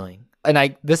feeling.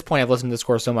 And this point, I've listened to the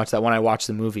score so much that when I watch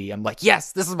the movie, I'm like,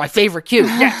 yes, this is my favorite cue.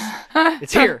 Yes,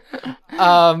 it's here.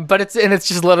 But it's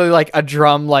just literally like a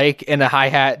drum, like, and a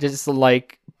hi-hat just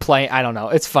like playing. I don't know.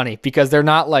 It's funny because they're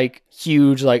not like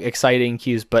huge, like exciting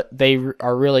cues, but they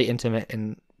are really intimate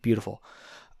and beautiful.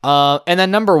 And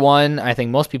then number one, I think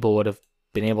most people would have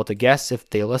been able to guess if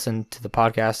they listened to the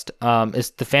podcast,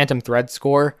 is the Phantom Thread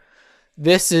score.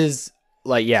 This is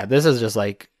like, yeah, this is just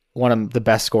like one of the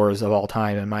best scores of all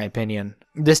time, in my opinion.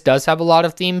 This does have a lot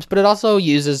of themes, but it also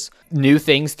uses new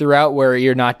things throughout where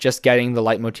you're not just getting the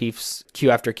leitmotifs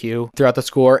cue after cue throughout the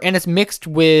score. And it's mixed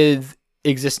with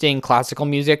existing classical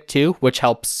music too, which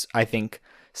helps, I think,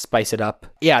 spice it up.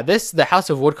 Yeah, the House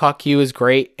of Woodcock cue is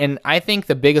great. And I think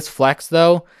the biggest flex,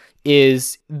 though,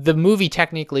 is the movie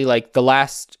technically, like the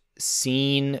last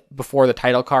scene before the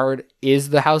title card is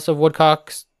the House of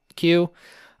Woodcock's cue.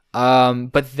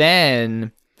 But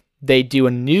then they do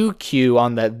a new cue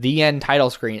on the end title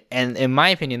screen. And in my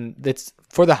opinion, that's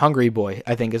for the Hungry Boy,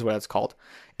 I think is what it's called.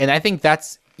 And I think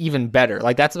that's even better.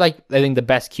 Like that's like, I think the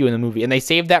best cue in the movie. And they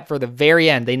saved that for the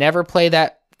very end. They never play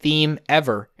that theme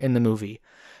ever in the movie.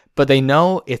 But he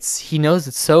knows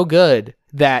it's so good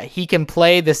that he can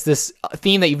play this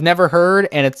theme that you've never heard,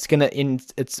 and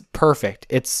it's perfect.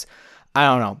 I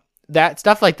don't know. That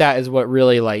stuff like that is what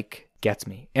really like gets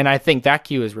me. And I think that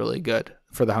cue is really good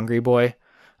for the Hungry Boy.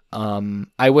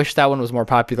 I wish that one was more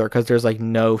popular because there's like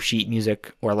no sheet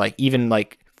music or like even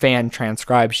like fan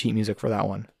transcribed sheet music for that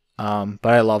one.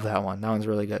 But I love that one. That one's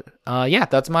really good. Yeah,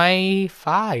 that's my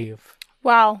 5.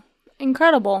 Wow.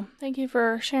 Incredible. Thank you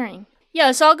for sharing.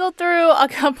 Yeah, so I'll go through a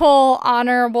couple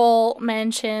honorable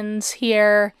mentions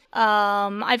here.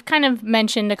 I've kind of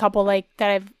mentioned a couple like that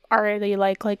I've already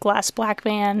like Last Black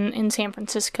Man in San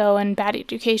Francisco and Bad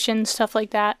Education, stuff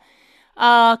like that.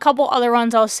 A couple other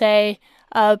ones I'll say.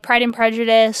 Pride and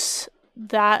Prejudice,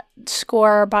 that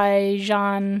score by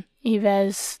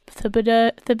Jean-Yves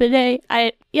Thibaudet.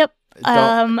 Yep.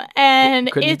 And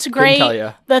it's great. Tell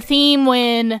ya. The theme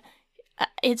when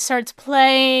it starts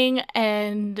playing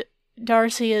and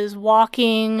Darcy is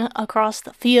walking across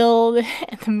the field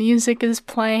and the music is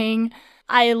playing.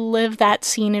 I live that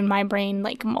scene in my brain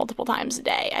like multiple times a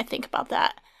day. I think about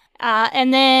that.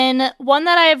 And then one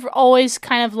that I've always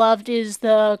kind of loved is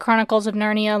the Chronicles of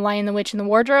Narnia, Lion, the Witch, and the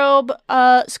Wardrobe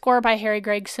score by Harry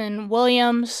Gregson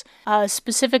Williams.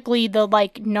 Specifically the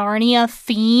like Narnia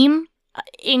theme.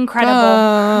 Incredible.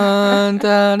 Dun,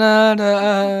 dun, dun,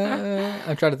 dun.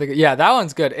 I'm trying to think. Yeah, that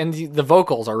one's good, and the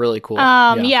vocals are really cool.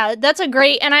 Yeah, that's a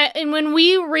great. And when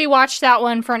we rewatched that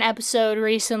one for an episode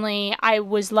recently, I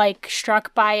was like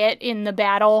struck by it in the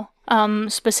battle,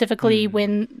 specifically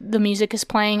when the music is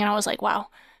playing, and I was like, wow,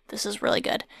 this is really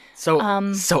good. So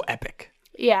epic.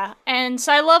 Yeah, and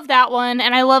so I love that one,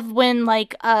 and I love when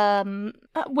like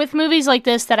with movies like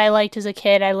this that I liked as a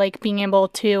kid, I like being able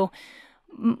to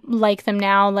like them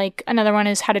now. Like another one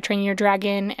is How to Train Your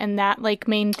Dragon, and that like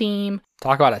main theme.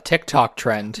 Talk about a TikTok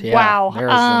trend. Yeah, wow.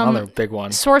 There's another big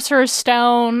one. Sorcerer's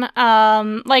Stone,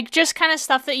 like just kind of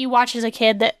stuff that you watch as a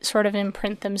kid that sort of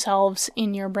imprint themselves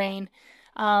in your brain.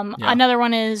 Another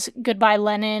one is Goodbye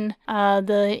Lenin,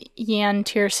 the Jan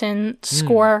Tiersen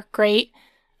score, great.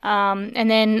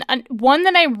 And then one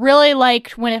that I really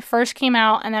liked when it first came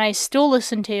out and that I still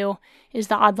listen to is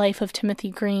The Odd Life of Timothy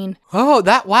Green. Oh,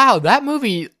 that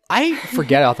movie, I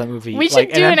forget about that movie. We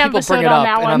should do an episode on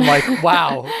that one. And I'm like,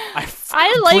 wow.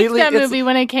 I liked that movie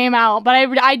when it came out, but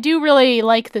I do really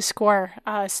like the score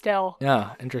still.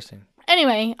 Yeah, interesting.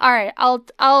 Anyway, all right,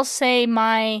 I'll say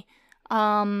my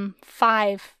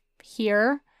 5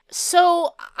 here.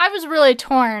 So I was really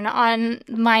torn on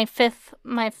my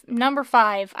number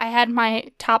 5. I had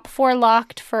my top 4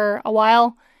 locked for a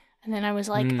while, and then I was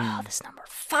like, oh, this number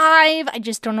 5, I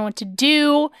just don't know what to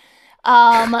do.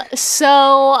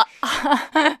 So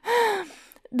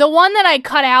the one that I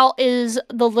cut out is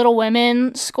the Little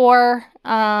Women score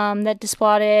that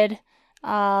displotted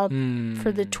for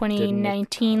the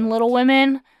 2019 Little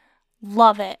Women.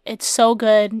 Love it. It's so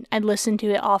good. I listen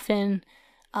to it often.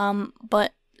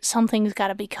 But something's got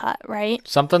to be cut, right?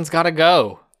 Something's got to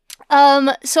go.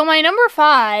 So my number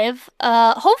 5,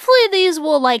 hopefully these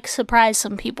will like surprise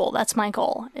some people. That's my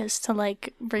goal, is to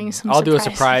like bring some I'll do a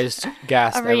surprise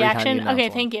guest a reaction. Every time okay,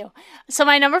 thank you. So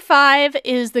my number 5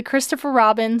 is the Christopher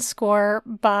Robin score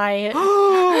by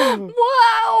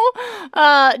wow,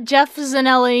 Jeff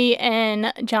Zanelli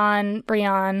and John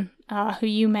Brion, who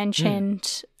you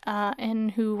mentioned.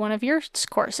 And who one of your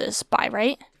scores is by,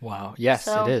 right? Wow. Yes,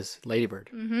 it is. Ladybird.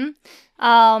 Mm-hmm.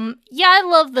 Yeah, I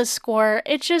love the score.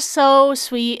 It's just so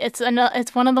sweet. It's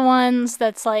one of the ones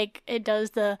that's like, it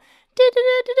does the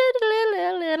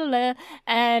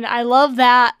and I love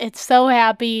that. It's so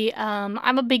happy.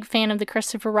 I'm a big fan of the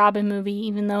Christopher Robin movie,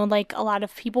 even though like a lot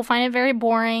of people find it very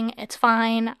boring. It's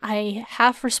fine. I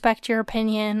half respect your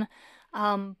opinion.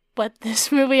 But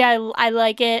this movie, I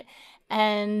like it.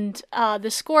 And the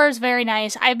score is very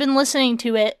nice. I've been listening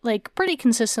to it like pretty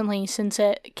consistently since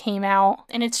it came out,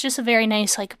 and it's just a very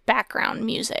nice like background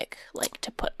music like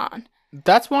to put on.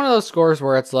 That's one of those scores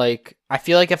where it's like, I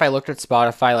feel like if I looked at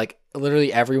Spotify, like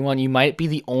literally everyone, you might be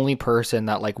the only person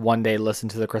that like one day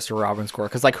listened to the Christopher Robin score,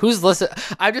 because like who's listening?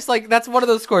 I'm just like, that's one of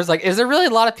those scores. Like, is there really a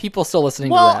lot of people still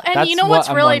listening to that? Well, and that's you know what's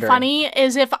really funny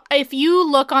is if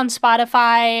you look on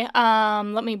Spotify,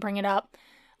 let me bring it up.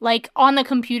 Like, on the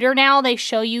computer now, they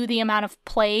show you the amount of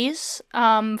plays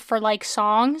for, like,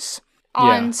 songs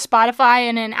on Spotify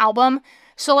and an album.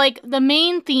 So, like, the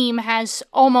main theme has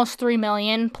almost 3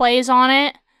 million plays on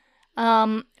it.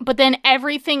 But then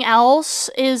everything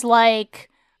else is, like,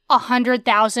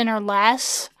 100,000 or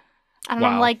less. And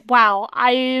I'm like, wow,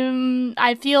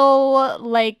 I feel,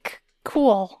 like,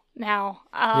 cool now.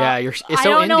 It's so I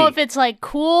don't know indie. if it's like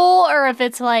cool or if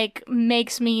it's like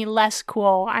makes me less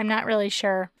cool. I'm not really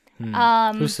sure.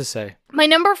 Who's to say? My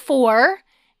number 4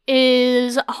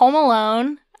 is Home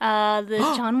Alone,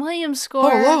 the John Williams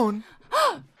score. Home Alone.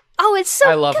 Oh, it's so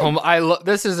I love good. Home.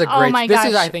 This is a great. my this gosh.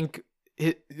 is, I think,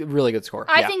 a really good score.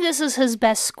 I think this is his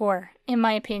best score, in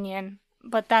my opinion.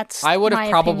 But that's I would have my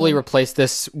probably opinion. replaced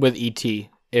this with E.T.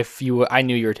 if I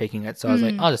knew you were taking it. So I was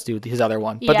like, I'll just do his other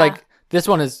one. But Yeah. like this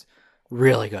one is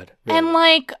really good. And good.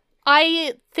 like,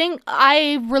 I think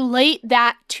I relate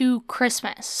that to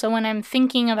Christmas. So when I'm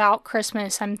thinking about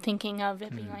Christmas, I'm thinking of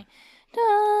it being like,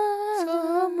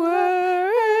 somewhere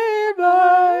in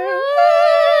my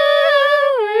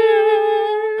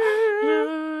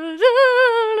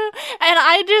and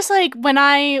I just like, when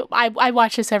I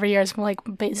watch this every year, it's like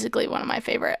basically one of my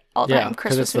favorite all-time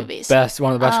Christmas movies.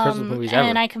 One of the best Christmas movies ever.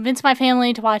 And I convinced my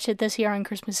family to watch it this year on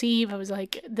Christmas Eve. I was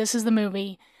like, this is the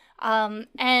movie.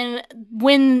 And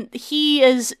when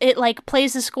it like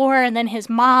plays the score and then his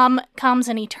mom comes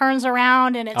and he turns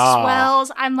around and it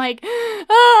swells, I'm like,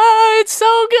 it's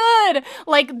so good.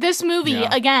 Like this movie,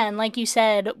 again, like you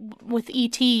said, with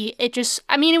E.T.,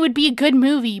 it would be a good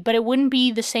movie, but it wouldn't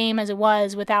be the same as it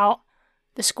was without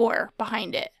the score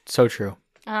behind it. So true.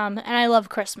 And I love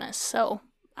Christmas, so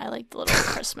I like the little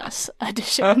Christmas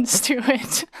additions to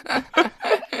it.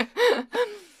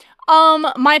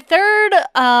 My third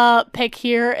pick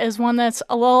here is one that's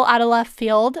a little out of left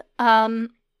field. And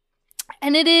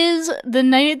it is the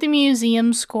Night at the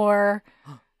Museum score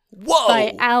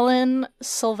by Alan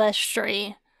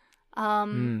Silvestri.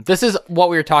 This is what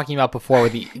we were talking about before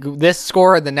with this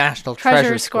score and the National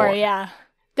Treasure score. Yeah.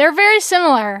 They're very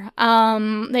similar.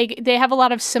 They have a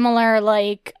lot of similar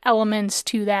like elements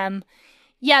to them.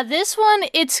 Yeah, this one,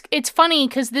 it's funny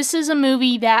because this is a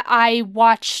movie that I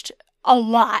watched a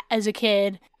lot as a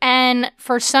kid, and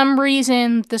for some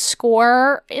reason the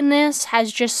score in this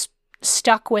has just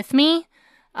stuck with me.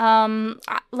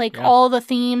 All the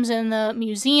themes in the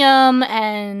museum,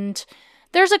 and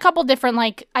there's a couple different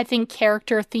like I think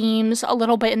character themes a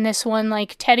little bit in this one.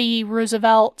 Like Teddy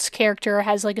Roosevelt's character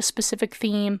has like a specific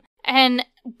theme, and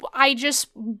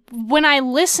when I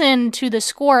listen to the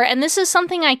score, and this is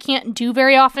something I can't do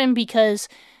very often because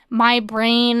my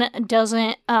brain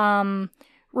doesn't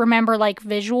remember like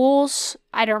visuals.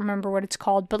 I don't remember what it's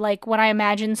called, but like when I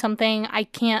imagine something, I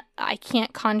can't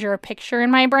conjure a picture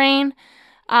in my brain.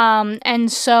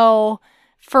 And so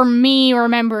for me,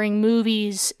 remembering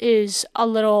movies is a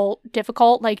little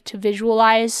difficult, like to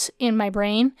visualize in my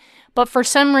brain. But for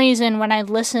some reason, when I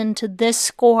listen to this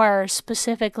score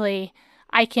specifically,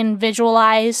 I can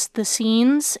visualize the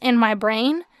scenes in my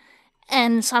brain.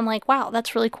 And so I'm like, wow,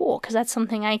 that's really cool, because that's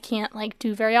something I can't like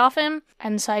do very often.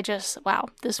 And so I just, wow,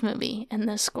 this movie and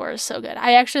this score is so good.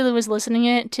 I actually was listening to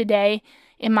it today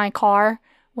in my car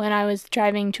when I was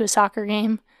driving to a soccer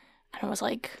game. And I was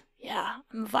like, yeah,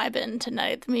 I'm vibing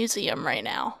tonight at the museum right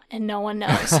now. And no one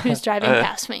knows who's driving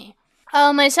past me.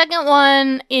 My second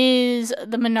one is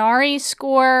the Minari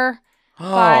score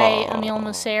by Emile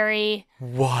Mosseri.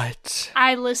 What?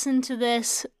 I listened to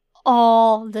this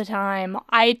all the time.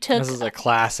 I took This is a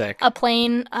classic. A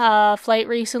plane flight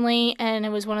recently, and it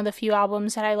was one of the few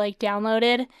albums that I like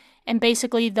downloaded. And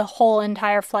basically the whole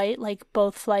entire flight, like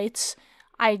both flights,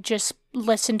 I just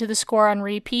listened to the score on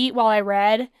repeat while I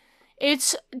read.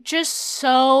 It's just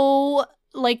so,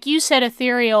 like you said,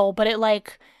 ethereal, but it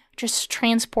like just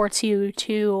transports you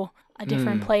to a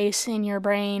different place in your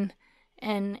brain.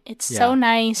 And it's so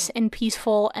nice and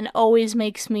peaceful and always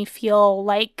makes me feel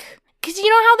like, because you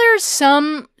know how there's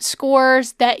some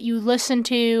scores that you listen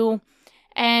to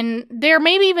and they're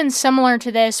maybe even similar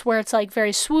to this where it's like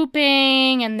very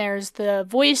swooping and there's the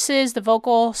voices, the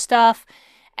vocal stuff,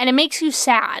 and it makes you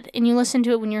sad, and you listen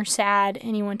to it when you're sad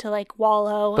and you want to like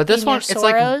wallow but this in one, your it's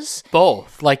sorrows. like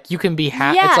both. Like you can be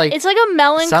happy. Yeah, it's like a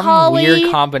melancholy, some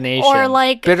weird combination, or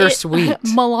like bittersweet,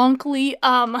 melancholy.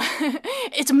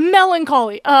 It's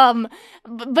melancholy.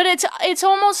 But it's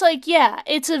almost like, yeah,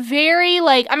 it's a very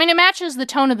like, I mean, it matches the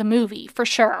tone of the movie for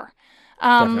sure.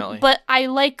 Definitely. But I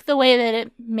like the way that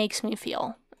it makes me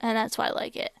feel, and that's why I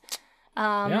like it.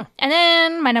 And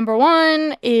then my number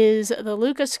one is the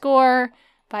Luca score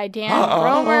by Dan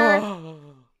Romer.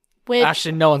 Which,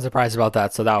 actually, no one's surprised about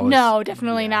that, so that was... No,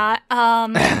 definitely not.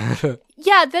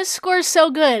 Yeah, this score is so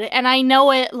good, and I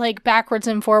know it, like, backwards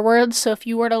and forwards, so if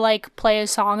you were to, like, play a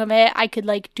song of it, I could,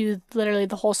 like, do literally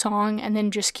the whole song and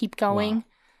then just keep going. Wow.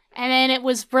 And then it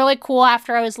was really cool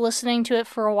after I was listening to it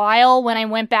for a while when I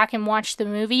went back and watched the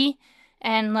movie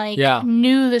and, like,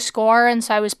 knew the score, and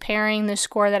so I was pairing the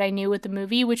score that I knew with the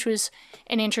movie, which was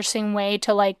an interesting way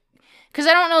to, like, because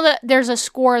I don't know that there's a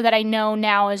score that I know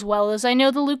now as well as I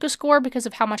know the Luca score because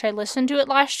of how much I listened to it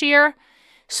last year.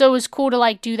 So it was cool to,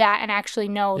 like, do that and actually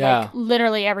know, like,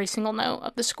 literally every single note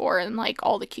of the score and, like,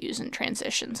 all the cues and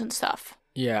transitions and stuff.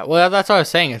 Yeah, well, that's what I was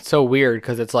saying. It's so weird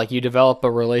because it's like you develop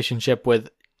a relationship with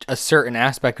a certain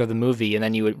aspect of the movie and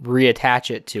then you would reattach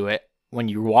it to it when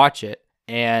you watch it.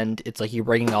 And it's like you're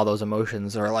bringing all those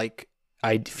emotions or, like,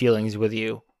 feelings with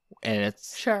you. And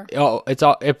it's it's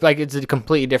a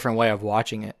completely different way of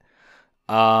watching it.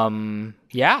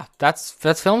 That's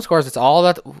film scores. It's all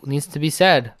that needs to be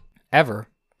said ever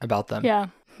about them. Yeah,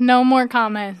 no more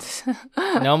comments.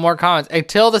 No more comments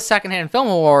until the Secondhand Film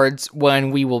Awards,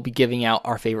 when we will be giving out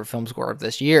our favorite film score of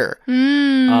this year.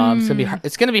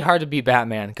 It's gonna be hard to beat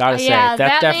Batman. Gotta say, that's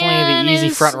Batman definitely the easy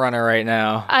front runner right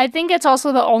now. I think it's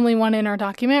also the only one in our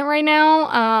document right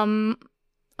now.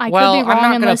 I'm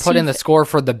not going to put in the score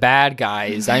for the bad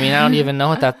guys. I mean, I don't even know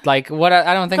what that, like, what,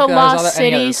 I don't think the there's Lost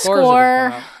any other City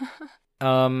scores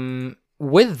score.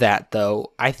 With that,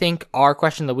 though, I think our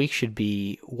question of the week should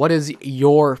be, what is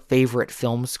your favorite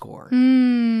film score?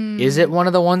 Is it one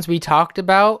of the ones we talked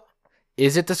about?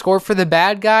 Is it the score for the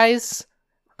bad guys?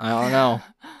 I don't know.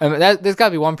 I mean, there's got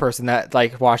to be one person that,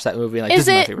 like, watched that movie. Like, is this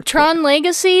it my favorite Tron score.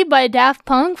 Legacy by Daft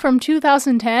Punk from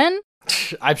 2010?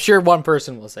 I'm sure one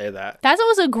person will say that. That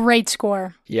was a great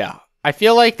score. Yeah. I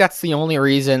feel like that's the only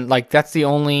reason, like, that's the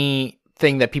only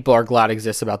thing that people are glad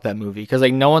exists about that movie. Because,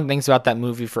 like, no one thinks about that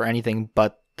movie for anything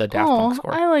but the Daft Punk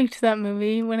score. I liked that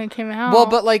movie when it came out. Well,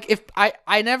 but, like, if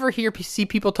I never see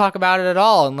people talk about it at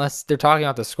all unless they're talking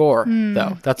about the score,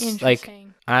 though. That's, like,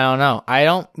 I don't know.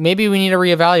 Maybe we need to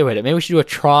reevaluate it. Maybe we should do a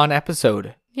Tron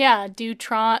episode. Yeah, do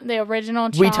Tron, the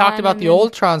original Tron. We talked about the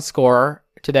old Tron score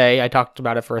today. I talked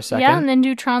about it for a second. Yeah, and then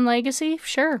do Tron Legacy?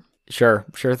 Sure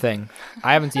thing.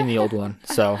 I haven't seen the old one,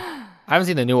 so I haven't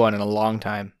seen the new one in a long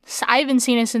time. So I haven't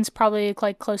seen it since probably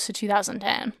like close to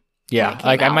 2010. Yeah,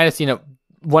 like I might have seen it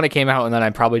when it came out, and then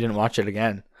I probably didn't watch it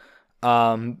again.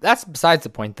 That's besides the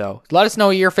point, though. Let us know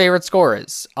what your favorite score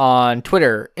is on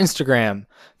Twitter, Instagram,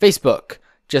 Facebook.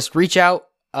 Just reach out,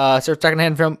 search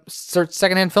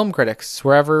Secondhand Film Critics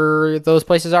wherever those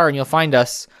places are, and you'll find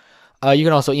us. You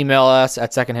can also email us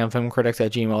at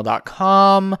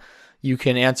secondhandfilmcritics@gmail.com. You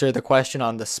can answer the question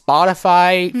on the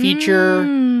Spotify feature.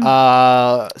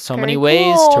 So many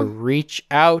ways to reach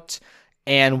out.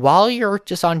 And while you're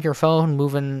just on your phone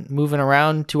moving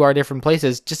around to our different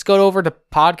places, just go over to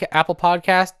Apple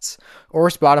Podcasts or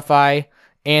Spotify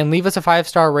and leave us a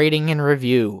 5-star rating and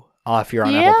review. If you're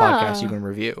on Apple Podcasts, you can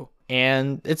review.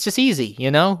 And it's just easy,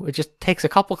 you know? It just takes a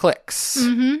couple clicks.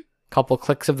 Mm-hmm. Couple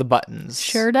clicks of the buttons.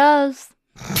 Sure does.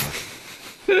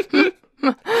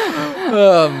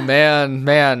 Oh,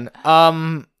 man.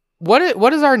 What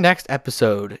is our next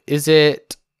episode? Is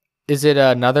it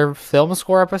another film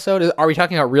score episode? Are we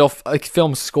talking about real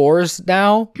film scores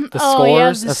now? The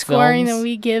scores the of scoring films? that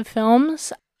we give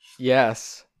films.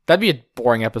 Yes. That'd be a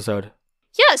boring episode.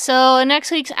 Yeah, so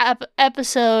next week's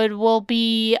episode will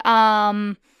be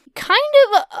kind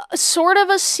of a sort of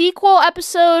a sequel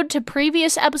episode to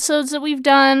previous episodes that we've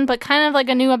done, but kind of like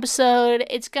a new episode.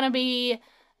 It's going to be,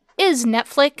 is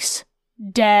Netflix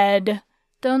dead?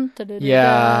 Dun, da, da, da,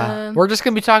 Yeah. We're just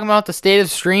going to be talking about the state of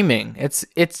streaming. It's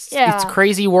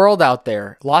crazy world out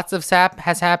there. Lots of sap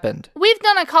has happened. We've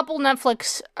done a couple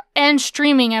Netflix and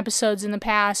streaming episodes in the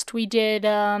past. We did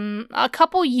a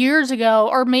couple years ago,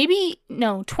 or maybe,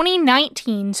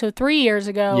 2019, so 3 years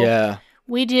ago. Yeah.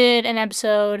 We did an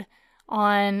episode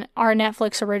on our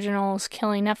Netflix originals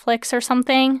killing Netflix or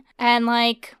something. And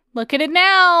look at it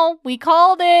now. We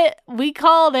called it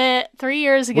 3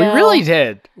 years ago. We really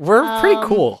did. We're pretty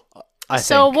cool, I think.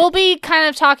 So we'll be kind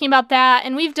of talking about that.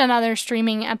 And we've done other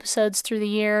streaming episodes through the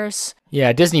years.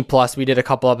 Yeah, Disney Plus, we did a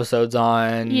couple episodes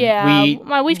on. Yeah,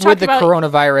 we've talked with the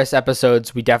coronavirus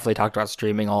episodes, we definitely talked about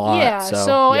streaming a lot. Yeah,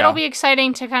 so it'll be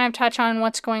exciting to kind of touch on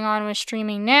what's going on with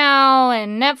streaming now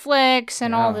and Netflix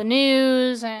and all the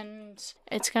news, and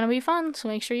it's going to be fun, so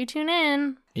make sure you tune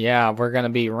in. Yeah, we're going to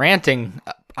be ranting,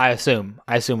 I assume.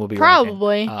 We'll be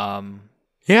probably. ranting.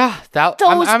 Yeah, Those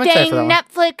I'm excited for that one.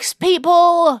 Netflix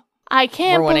people! I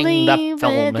can't Ruining the believe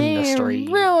film they're industry.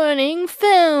 ruining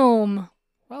film.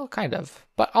 Well, kind of,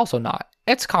 but also not.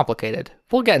 It's complicated.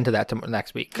 We'll get into that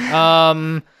next week.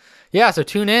 Yeah, so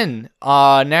tune in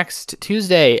next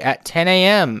Tuesday at 10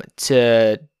 a.m.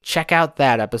 to check out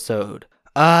that episode.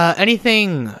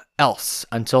 Anything else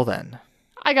until then?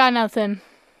 I got nothing.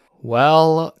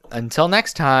 Well, until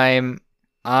next time,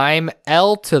 I'm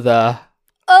L to the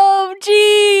OG!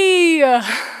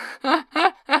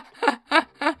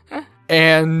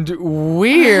 And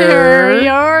we're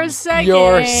your second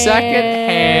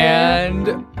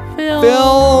hand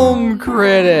film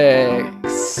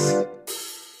critics.